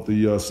follow it up with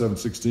the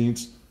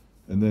 7/16,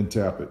 and then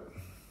tap it.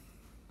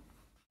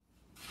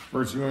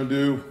 First thing you want to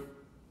do,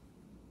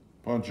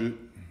 punch it.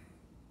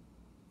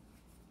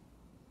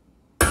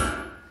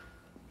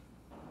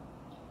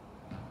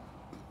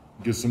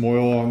 Get some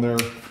oil on there.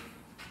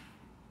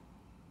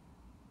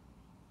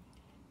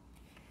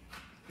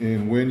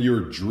 And when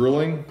you're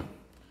drilling,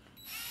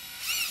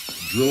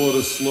 drill at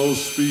a slow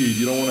speed.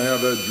 You don't want to have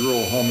that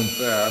drill humming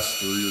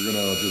fast or you're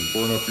gonna just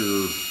burn up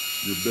your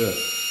bit.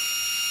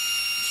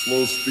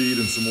 Slow speed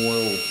and some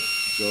oil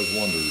does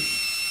wonders.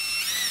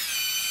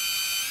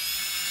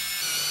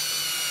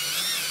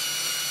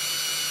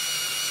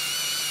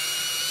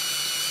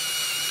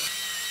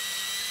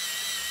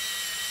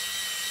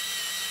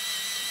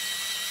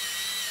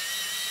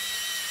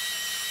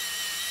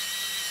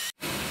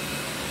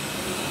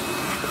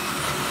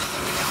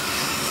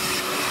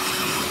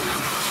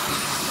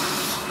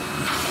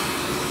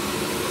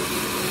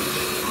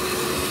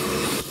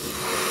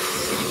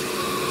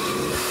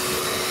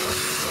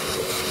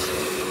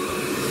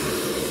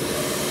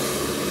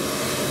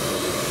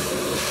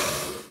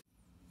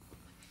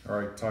 All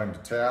right, time to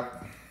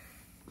tap.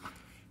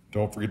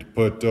 Don't forget to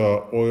put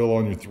oil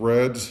on your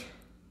threads.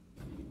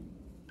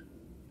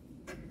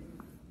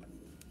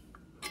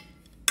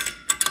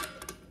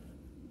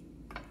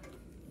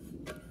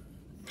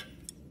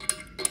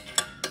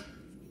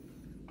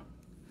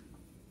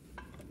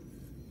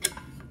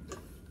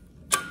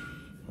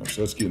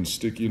 So that's getting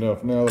sticky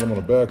enough now that I'm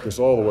going to back this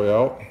all the way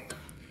out,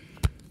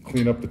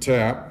 clean up the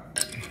tap,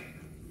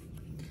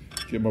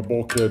 get my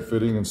bulkhead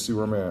fitting, and see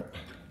where I'm at.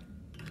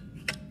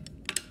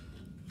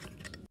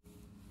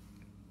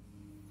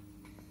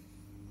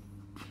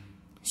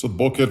 So the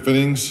bulkhead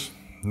fittings,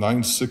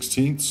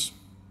 9/16,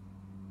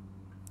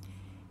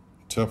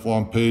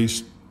 Teflon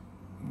paste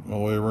all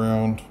the way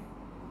around.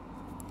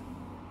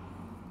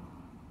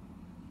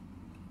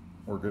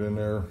 Work it in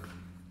there.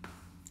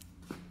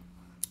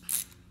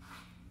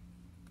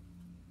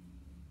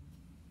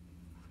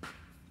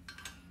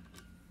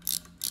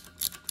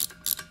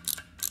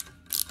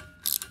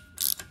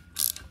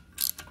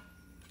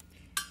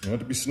 You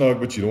want it to be snug,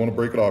 but you don't want to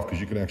break it off because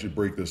you can actually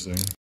break this thing.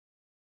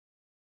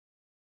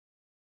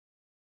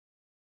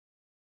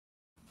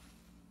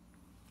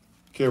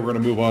 Okay, we're going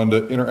to move on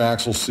to inner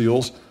axle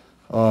seals.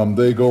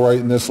 They go right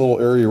in this little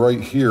area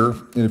right here.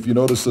 And if you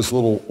notice this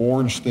little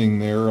orange thing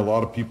there, a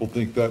lot of people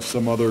think that's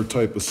some other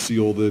type of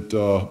seal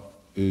that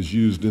is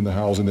used in the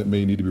housing that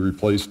may need to be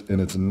replaced,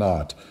 and it's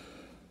not.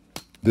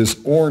 This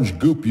orange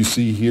goop you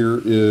see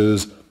here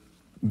is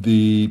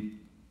the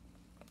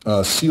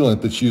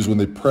sealant that's used when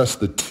they press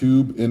the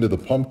tube into the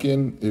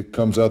pumpkin. It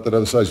comes out that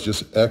other side, it's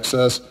just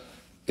excess.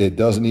 It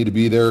doesn't need to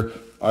be there.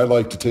 I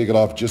like to take it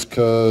off just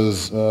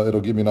because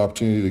it'll give me an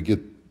opportunity to get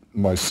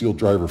my seal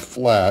driver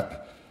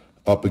flat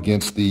up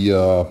against the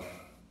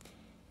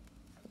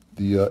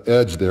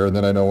edge there, and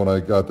then I know when I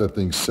got that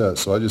thing set.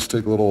 So I just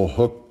take a little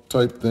hook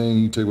type thing.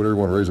 You take whatever you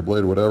want, a razor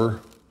blade or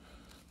whatever,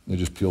 and it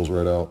just peels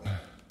right out.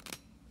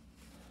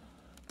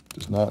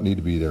 Does not need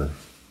to be there.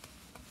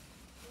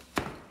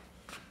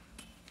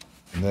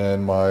 And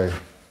then my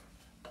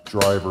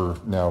driver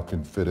now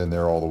can fit in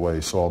there all the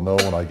way, so I'll know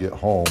when I get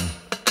home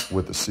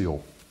with the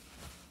seal.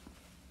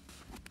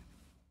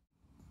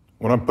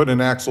 When I'm putting in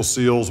axle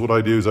seals, what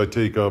I do is I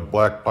take a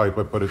black pipe,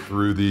 I put it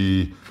through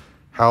the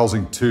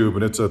housing tube,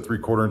 and it's a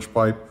 3/4 inch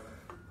pipe.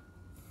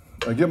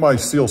 I get my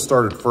seal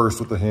started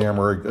first with the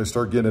hammer. I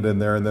start getting it in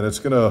there, and then it's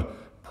gonna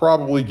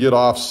probably get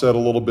offset a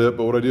little bit,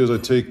 but what I do is I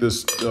take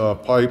this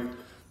pipe,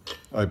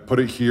 I put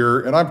it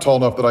here, and I'm tall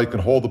enough that I can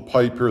hold the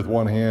pipe here with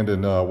one hand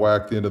and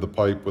whack the end of the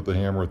pipe with the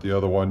hammer with the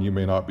other one. You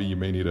may not be, you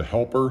may need a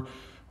helper,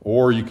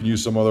 or you can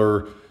use some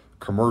other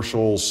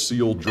commercial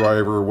seal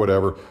driver or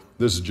whatever.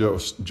 This is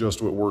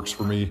just what works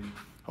for me.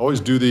 I always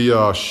do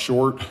the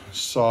short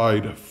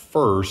side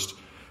first,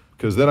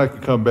 because then I can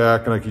come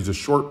back and I can use a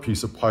short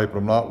piece of pipe, and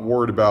I'm not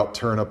worried about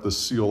tearing up the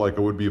seal like I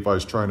would be if I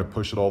was trying to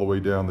push it all the way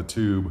down the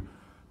tube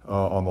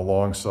on the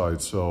long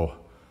side. So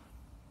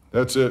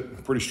that's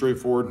it, pretty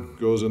straightforward,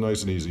 goes in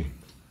nice and easy.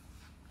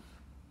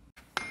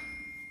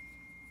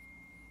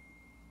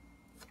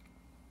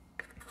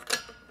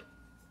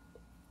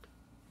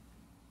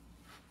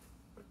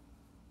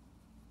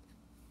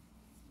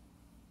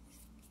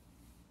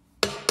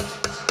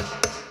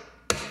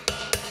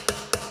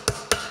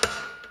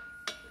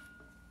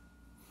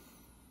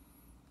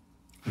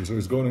 So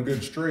he's going in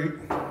good straight.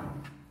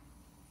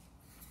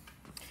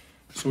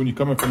 So when you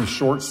come in from the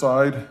short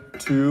side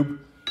tube,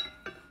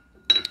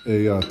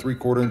 a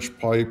 3/4 inch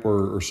pipe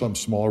or something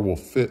smaller will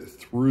fit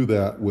through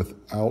that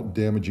without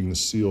damaging the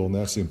seal, and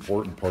that's the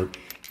important part.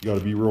 You got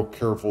to be real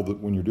careful that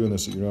when you're doing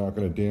this, that you're not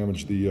going to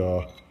damage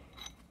the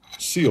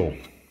seal.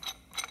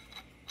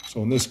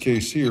 So in this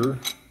case here,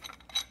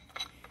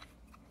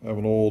 I have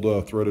an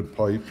old threaded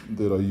pipe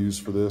that I use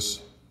for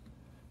this.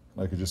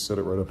 I could just set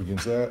it right up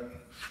against that.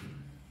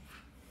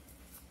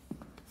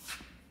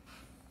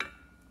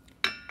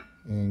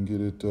 And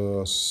get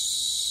it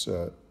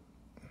set.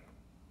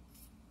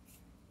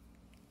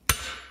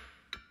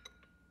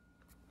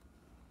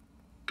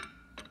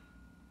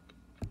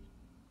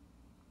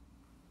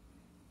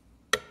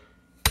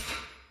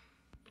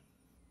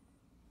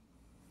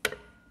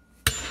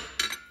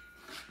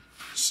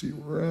 See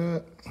where we're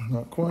at,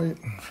 not quite.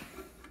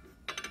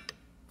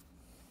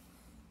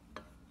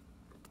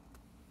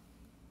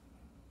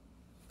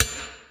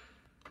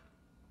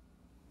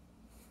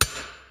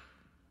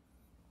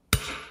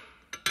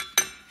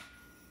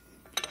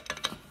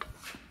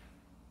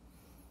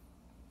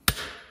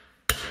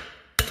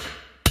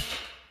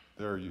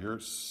 There, you hear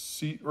it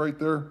seat right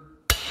there?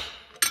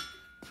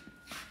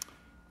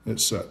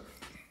 It's set.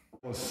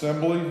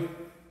 Assembly,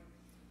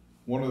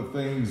 one of the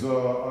things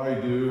I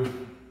do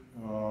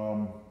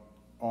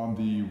on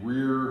the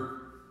rear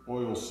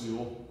oil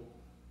seal,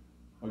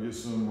 I'll get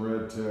some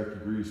red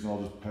tack grease and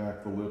I'll just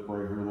pack the lip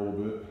right here a little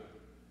bit.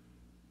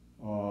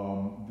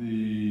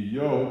 The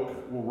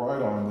yoke will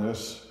ride on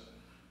this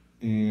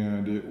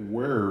and it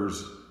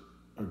wears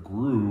a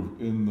groove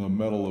in the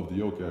metal of the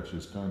yoke. Actually,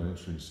 it's kind of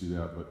interesting to see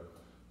that, but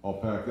I'll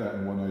pack that.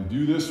 And when I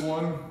do this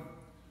one,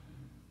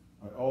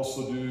 I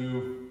also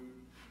do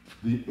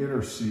the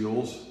inner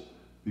seals,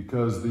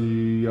 because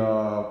the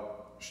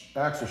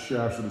axle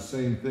shafts are the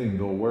same thing.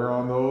 They'll wear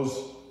on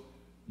those.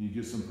 You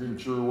get some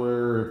premature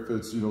wear if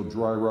it's, you know,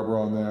 dry rubber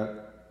on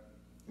that.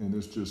 And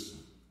this just...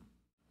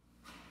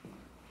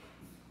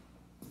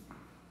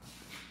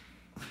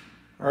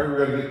 All right, we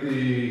gotta get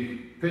the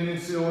pinion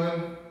seal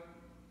in.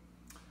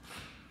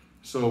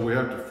 So we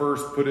have to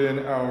first put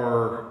in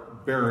our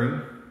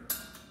bearing,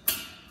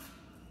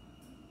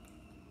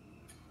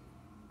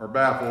 our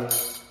baffle,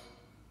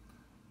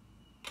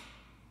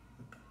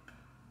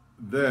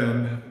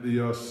 then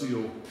the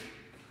seal.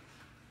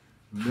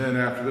 And then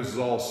after this is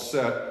all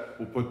set,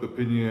 we'll put the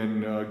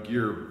pinion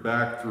gear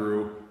back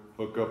through,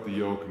 hook up the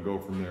yoke, and go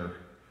from there.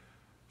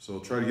 So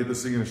try to get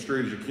this thing in as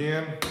straight as you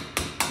can.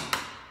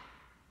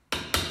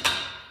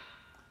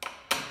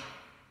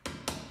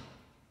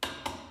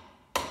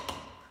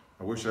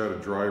 I wish I had a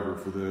driver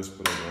for this,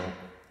 but I don't.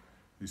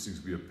 These things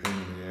can be a pain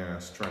in the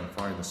ass trying to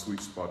find the sweet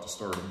spot to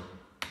start them.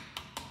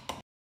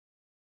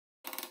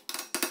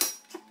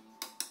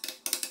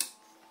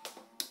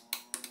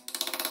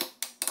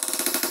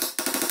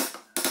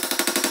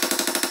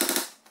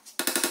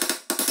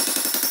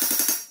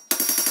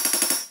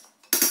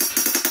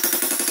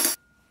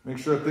 Make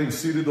sure that thing's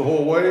seated the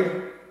whole way.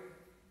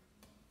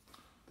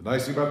 The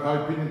nice thing about the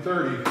high pinion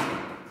 30,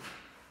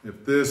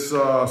 if this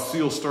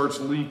seal starts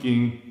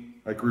leaking,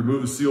 I can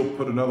remove the seal,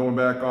 put another one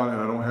back on,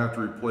 and I don't have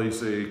to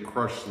replace a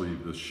crush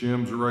sleeve. The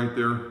shims are right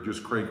there.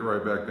 Just crank it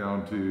right back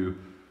down to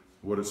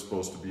what it's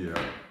supposed to be at.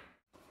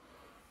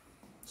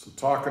 So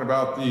talking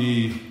about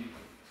the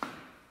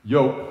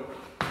yoke,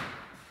 I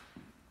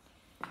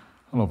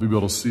don't know if you'll be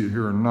able to see it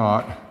here or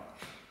not,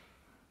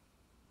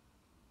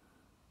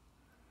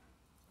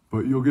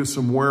 but you'll get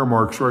some wear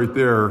marks right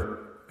there,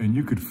 and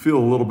you could feel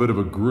a little bit of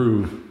a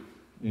groove,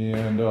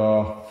 and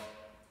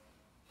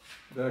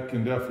that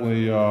can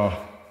definitely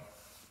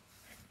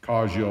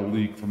cause you a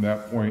leak from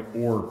that point,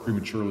 or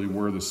prematurely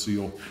wear the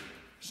seal.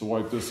 So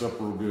wipe this up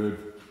real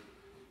good.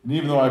 And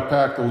even though I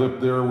packed the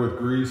lip there with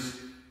grease,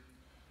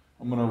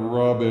 I'm gonna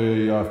rub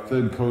a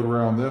thin coat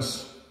around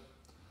this,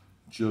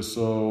 just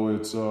so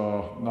it's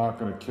not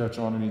gonna catch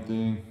on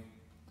anything.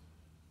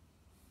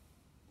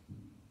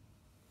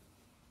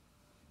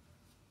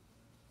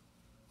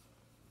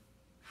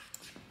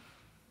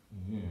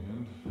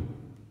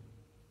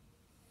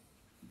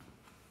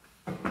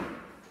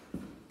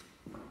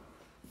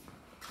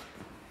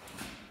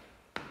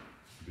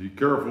 Be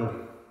careful.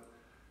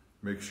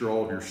 Make sure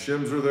all of your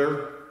shims are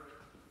there.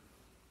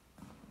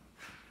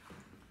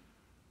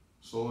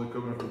 Slowly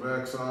coming up the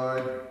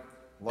backside.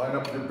 Line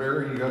up your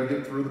bearing. You got to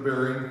get through the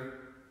bearing.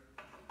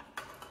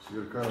 So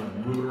you got to kind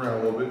of move it around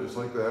a little bit, just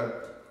like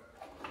that.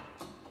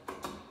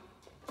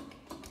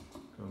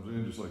 Comes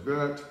in just like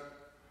that.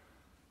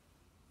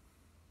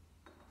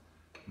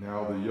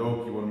 Now the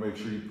yoke, you want to make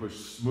sure you push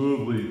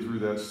smoothly through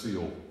that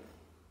seal.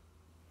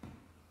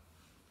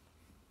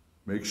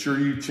 Make sure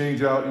you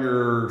change out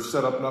your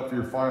setup nut for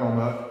your final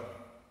nut.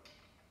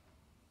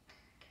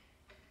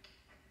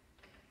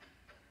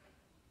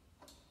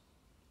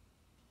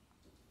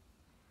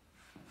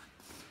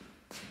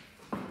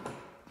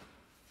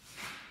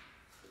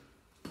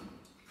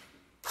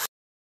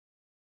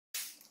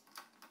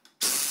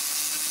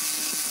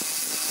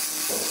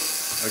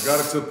 I got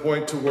it to the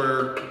point to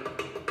where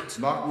it's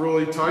not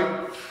really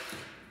tight,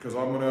 because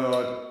I'm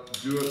gonna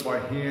do it by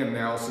hand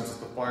now since it's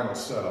the final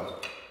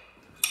setup.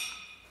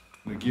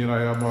 And again, I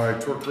have my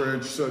torque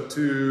wrench set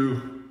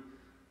to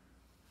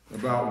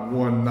about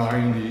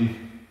 190.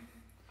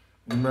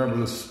 And remember,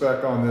 the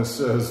spec on this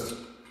says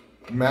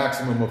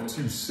maximum of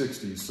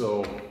 260,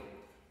 so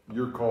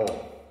your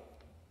call.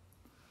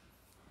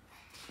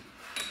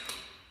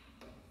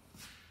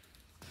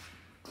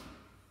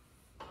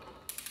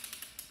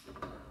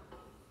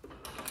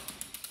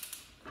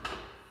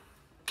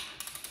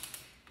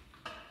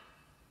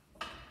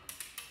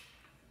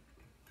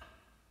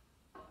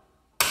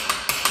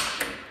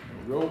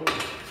 Go.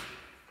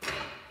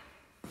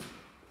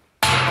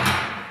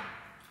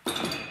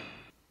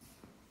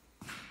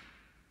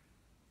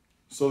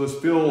 So this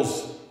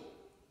feels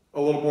a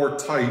little more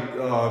tight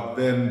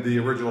than the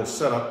original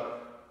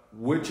setup,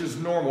 which is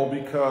normal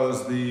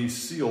because the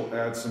seal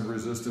adds some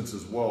resistance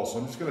as well. So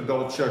I'm just going to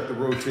double check the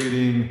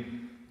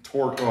rotating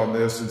torque on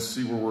this and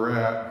see where we're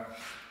at.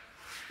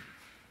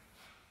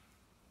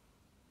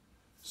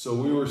 So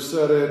we were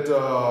set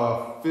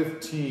at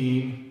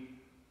 15.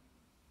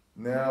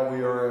 Now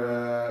we are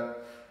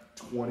at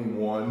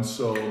 21,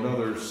 so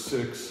another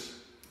 6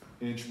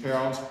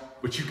 inch-pounds.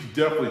 But you can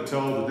definitely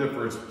tell the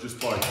difference just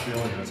by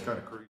feeling it. It's kind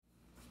of crazy.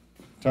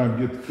 Time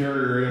to get the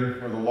carrier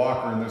in, or the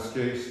locker in this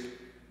case.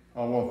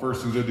 One of the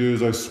first things I do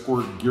is I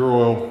squirt gear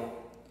oil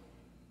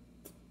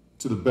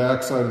to the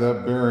back side of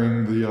that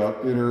bearing, the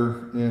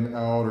inner and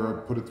outer.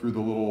 I put it through the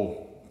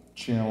little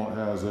channel it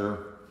has there,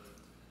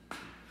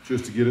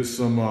 just to get it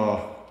some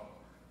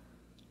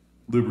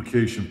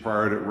lubrication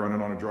prior to it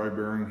running on a dry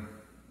bearing.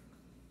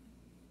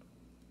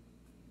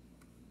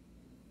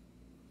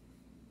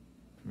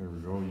 There we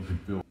go, you can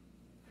feel.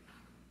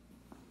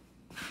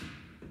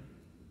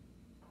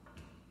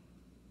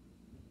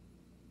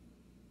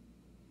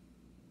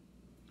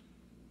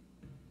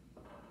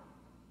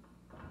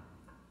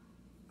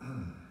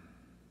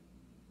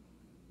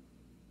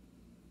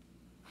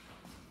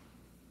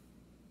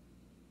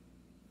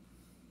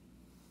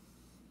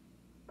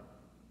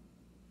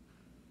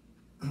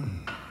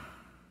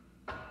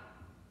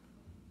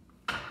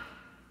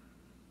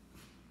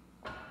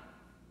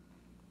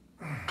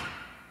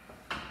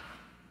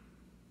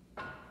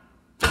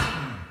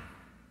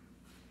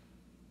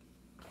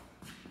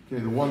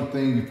 Okay, the one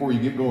thing before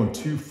you get going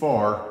too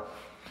far,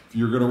 if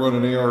you're going to run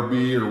an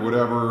ARB or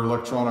whatever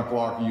electronic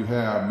locker you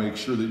have, make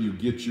sure that you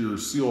get your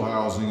seal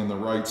housing in the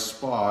right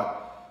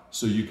spot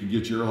so you can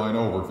get your airline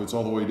over. If it's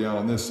all the way down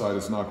on this side,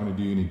 it's not going to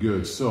do you any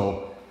good.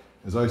 So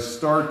as I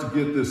start to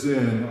get this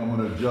in, I'm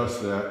going to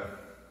adjust that.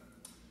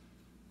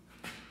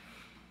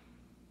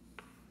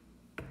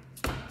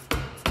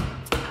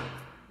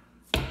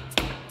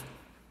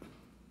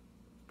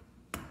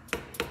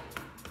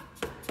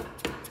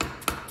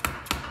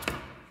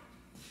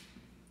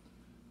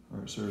 All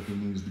right, so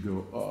everything needs to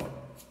go up.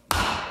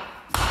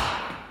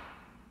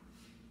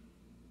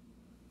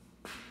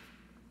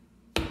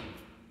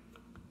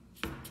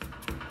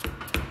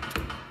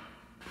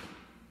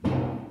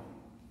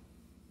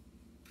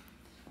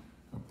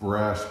 A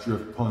brass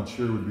drift punch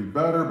here would be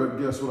better, but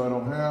guess what I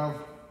don't have?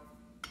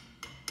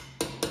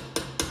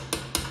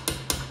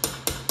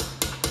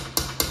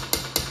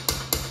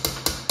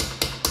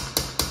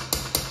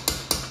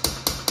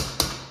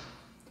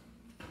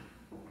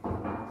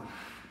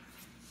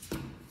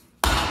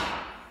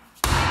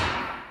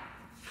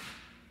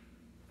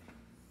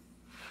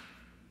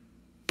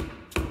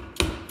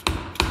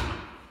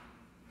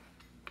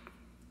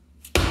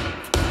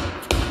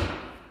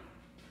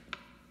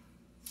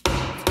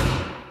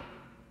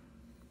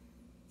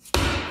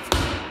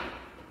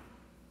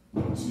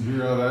 So you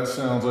hear how that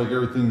sounds like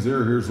everything's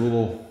there. Here's a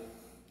little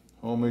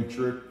homemade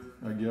trick,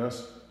 I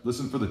guess.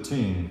 Listen for the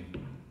ting.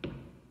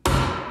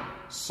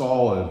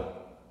 Solid.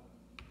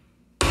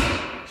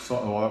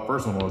 Well, that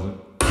first one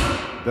wasn't.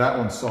 That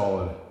one's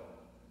solid.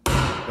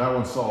 That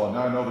one's solid.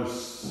 Now I know they're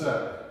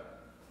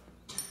set.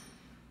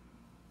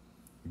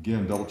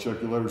 Again, double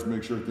check your levers,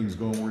 make sure everything's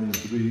going where it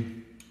needs to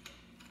be.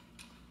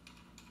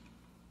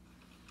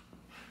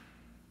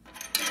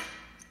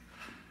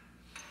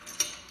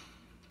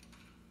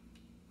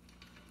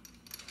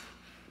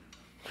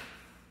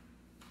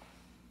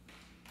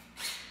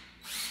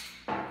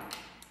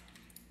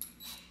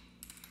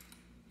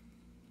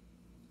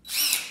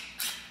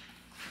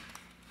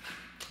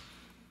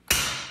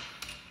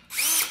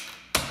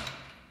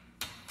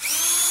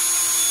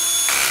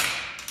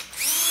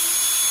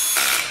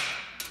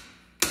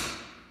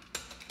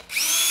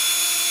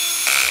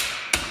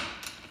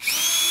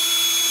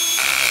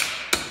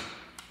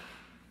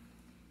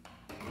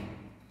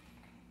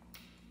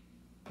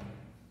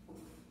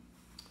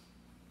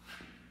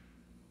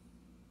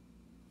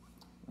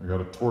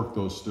 got to torque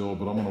those still,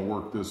 but I'm going to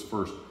work this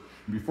first.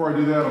 And before I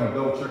do that, I'm going to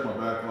double check my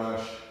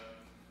backlash.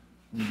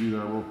 Let me do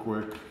that real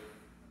quick.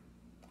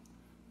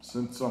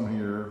 Since I'm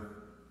here,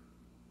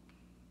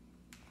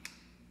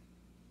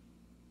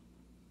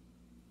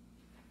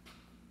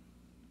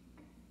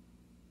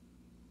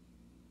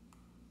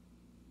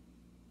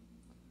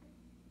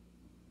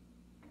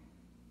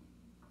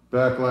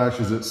 backlash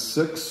is at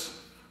 6.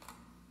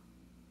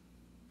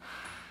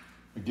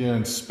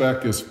 Again,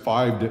 spec is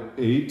 5 to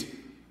 8.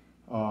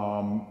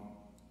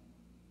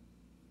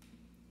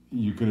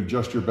 You can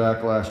adjust your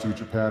backlash to get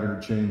your pattern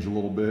to change a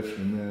little bit,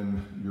 and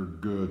then you're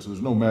good. So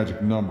there's no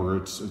magic number,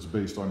 it's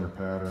based on your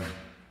pattern.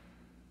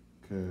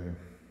 Okay.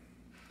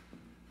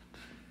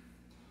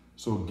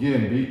 So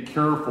again, be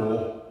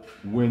careful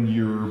when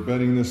you're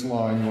bending this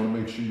line. You want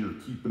to make sure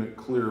you're keeping it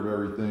clear of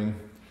everything.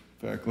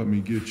 In fact, let me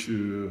get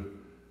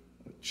you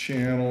a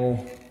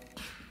channel.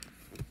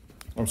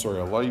 I'm sorry,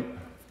 a light.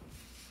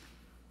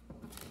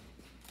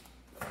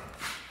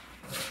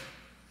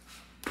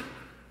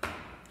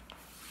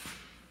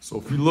 So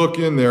if you look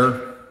in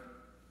there,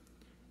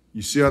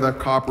 you see how that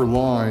copper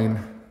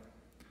line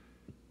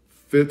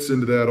fits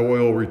into that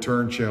oil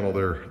return channel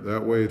there.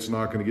 That way it's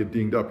not going to get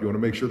dinged up. You want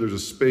to make sure there's a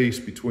space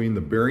between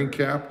the bearing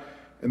cap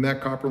and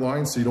that copper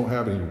line so you don't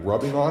have any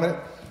rubbing on it.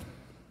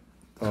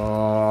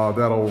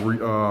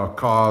 That'll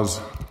cause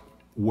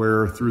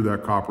wear through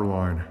that copper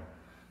line.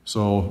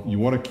 So you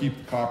want to keep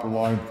the copper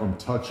line from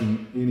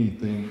touching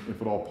anything if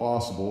at all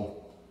possible,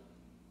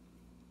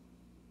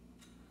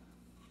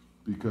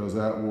 because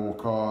that will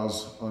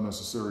cause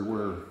unnecessary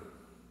wear.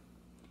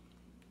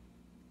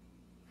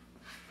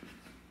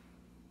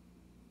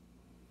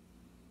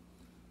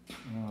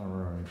 All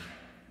right.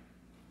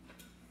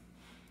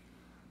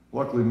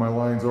 Luckily, my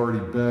line's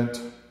already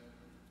bent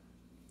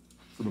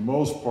for the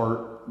most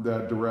part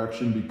that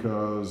direction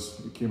because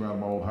it came out of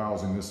my old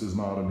housing. This is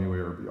not a new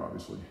ARB,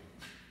 obviously.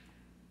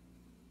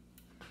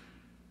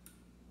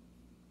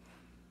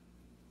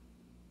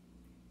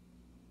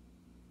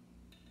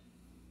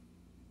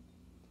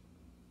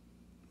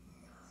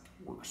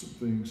 Work some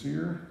things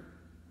here.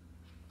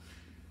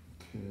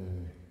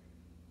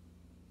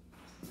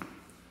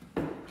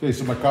 Okay,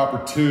 so my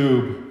copper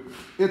tube,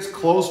 it's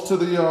close to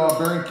the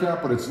bearing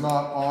cap, but it's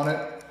not on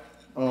it.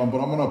 But I'm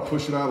gonna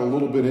push it out a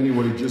little bit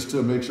anyway, just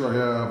to make sure I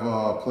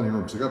have plenty of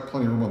room. So I got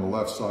plenty of room on the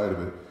left side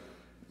of it.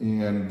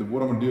 And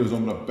what I'm gonna do is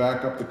I'm gonna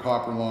back up the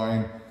copper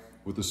line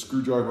with the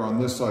screwdriver on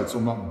this side so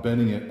I'm not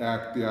bending it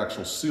at the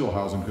actual seal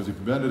housing, because if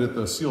you bend it at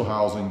the seal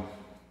housing,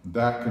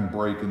 that can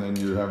break and then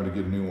you're having to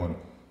get a new one.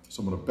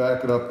 So I'm gonna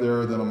back it up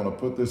there, then I'm gonna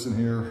put this in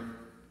here,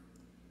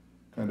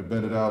 kind of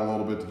bend it out a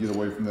little bit to get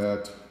away from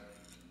that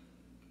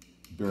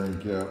bearing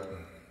cap.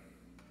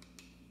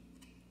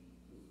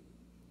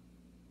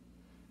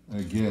 And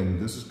again,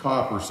 this is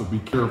copper, so be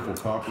careful.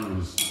 Copper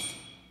is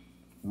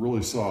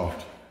really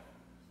soft.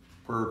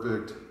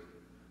 Perfect.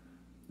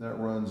 That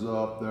runs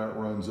up, that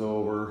runs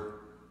over,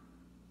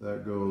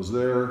 that goes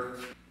there.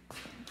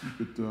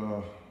 Keep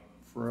it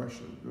fresh,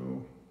 there we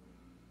go.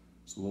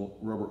 It's a little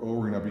rubber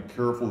O-ring. Now be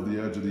careful of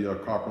the edge of the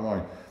copper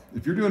line.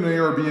 If you're doing an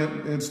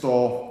ARB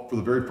install for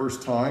the very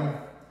first time,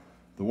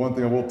 the one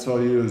thing I will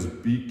tell you is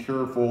be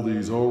careful.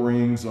 These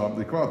O-rings,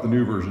 they come out the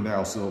new version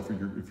now, so if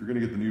you're gonna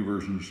get the new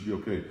version, you should be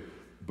okay.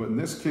 But in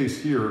this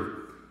case here,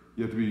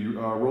 you have to be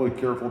really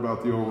careful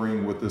about the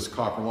O-ring with this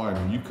copper line.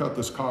 When you cut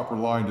this copper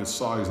line to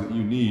size that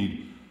you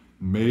need,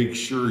 make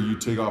sure you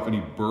take off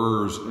any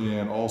burrs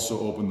and also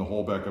open the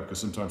hole back up, because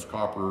sometimes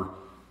copper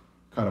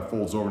kind of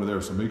folds over to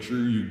there. So make sure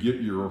you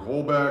get your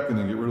hole back and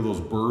then get rid of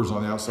those burrs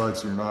on the outside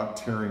so you're not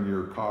tearing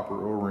your copper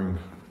O-ring.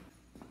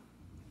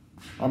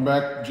 I'm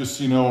back. Just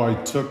so you know, I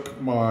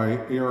took my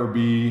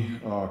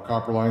ARB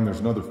copper line. There's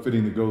another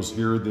fitting that goes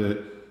here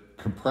that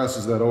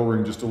compresses that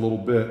O-ring just a little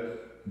bit,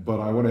 but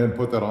I went ahead and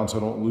put that on so I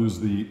don't lose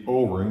the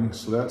O-ring.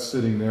 So that's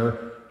sitting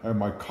there. I have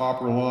my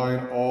copper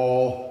line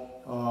all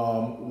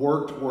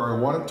worked where I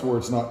want it, to where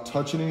it's not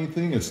touching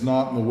anything. It's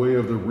not in the way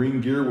of the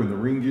ring gear when the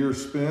ring gear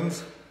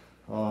spins.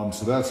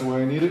 So that's the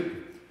way I need it.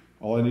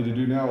 All I need to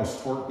do now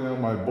is torque down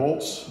my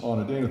bolts on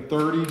a Dana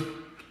 30.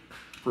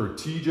 For a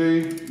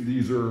TJ,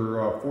 these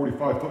are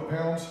 45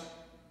 foot-pounds,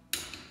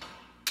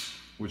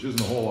 which isn't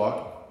a whole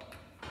lot.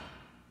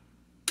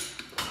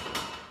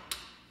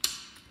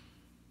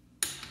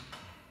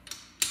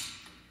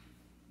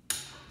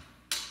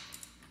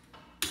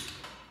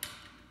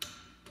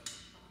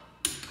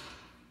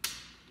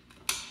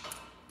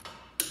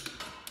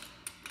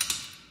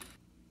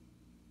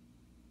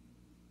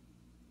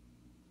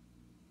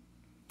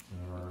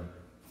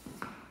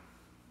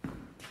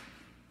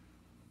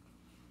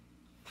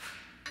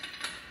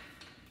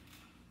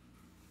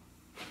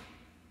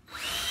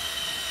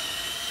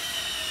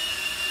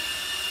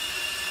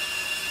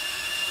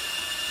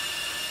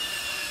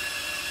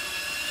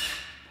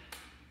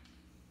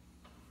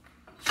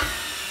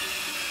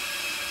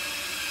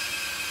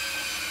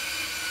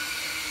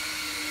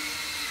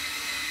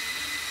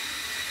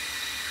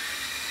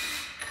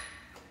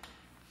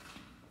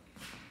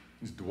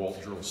 These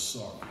DeWalt drills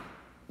suck.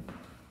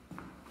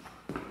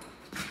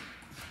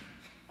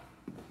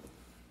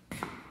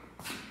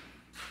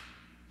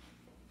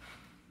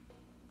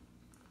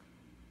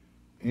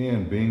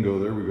 bingo,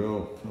 there we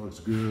go. That looks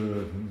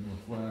good.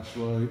 More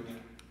flashlight.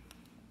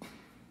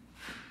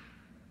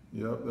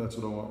 Yep, that's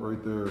what I want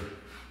right there.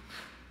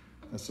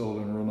 That settled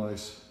in real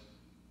nice.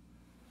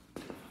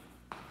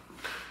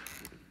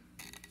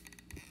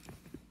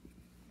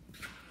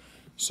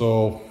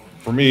 So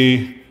for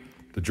me,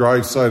 the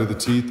drive side of the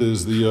teeth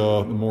is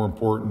the more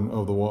important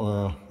of the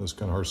one. That's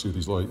kind of hard to see with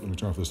these lights. Let me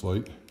turn off this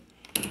light.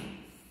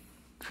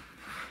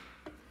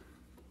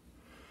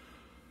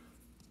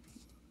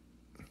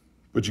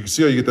 But you can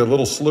see how you get that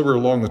little sliver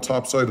along the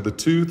top side of the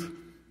tooth.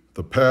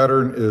 The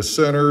pattern is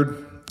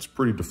centered. It's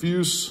pretty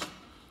diffuse.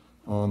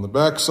 On the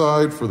back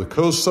side for the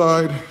coast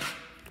side,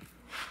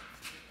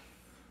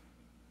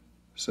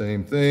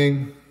 same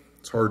thing.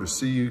 It's hard to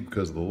see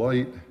because of the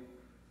light,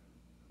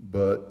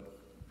 but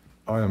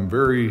I am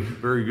very,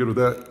 very good with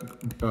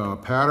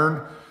that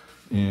pattern,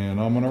 and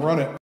I'm gonna run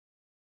it.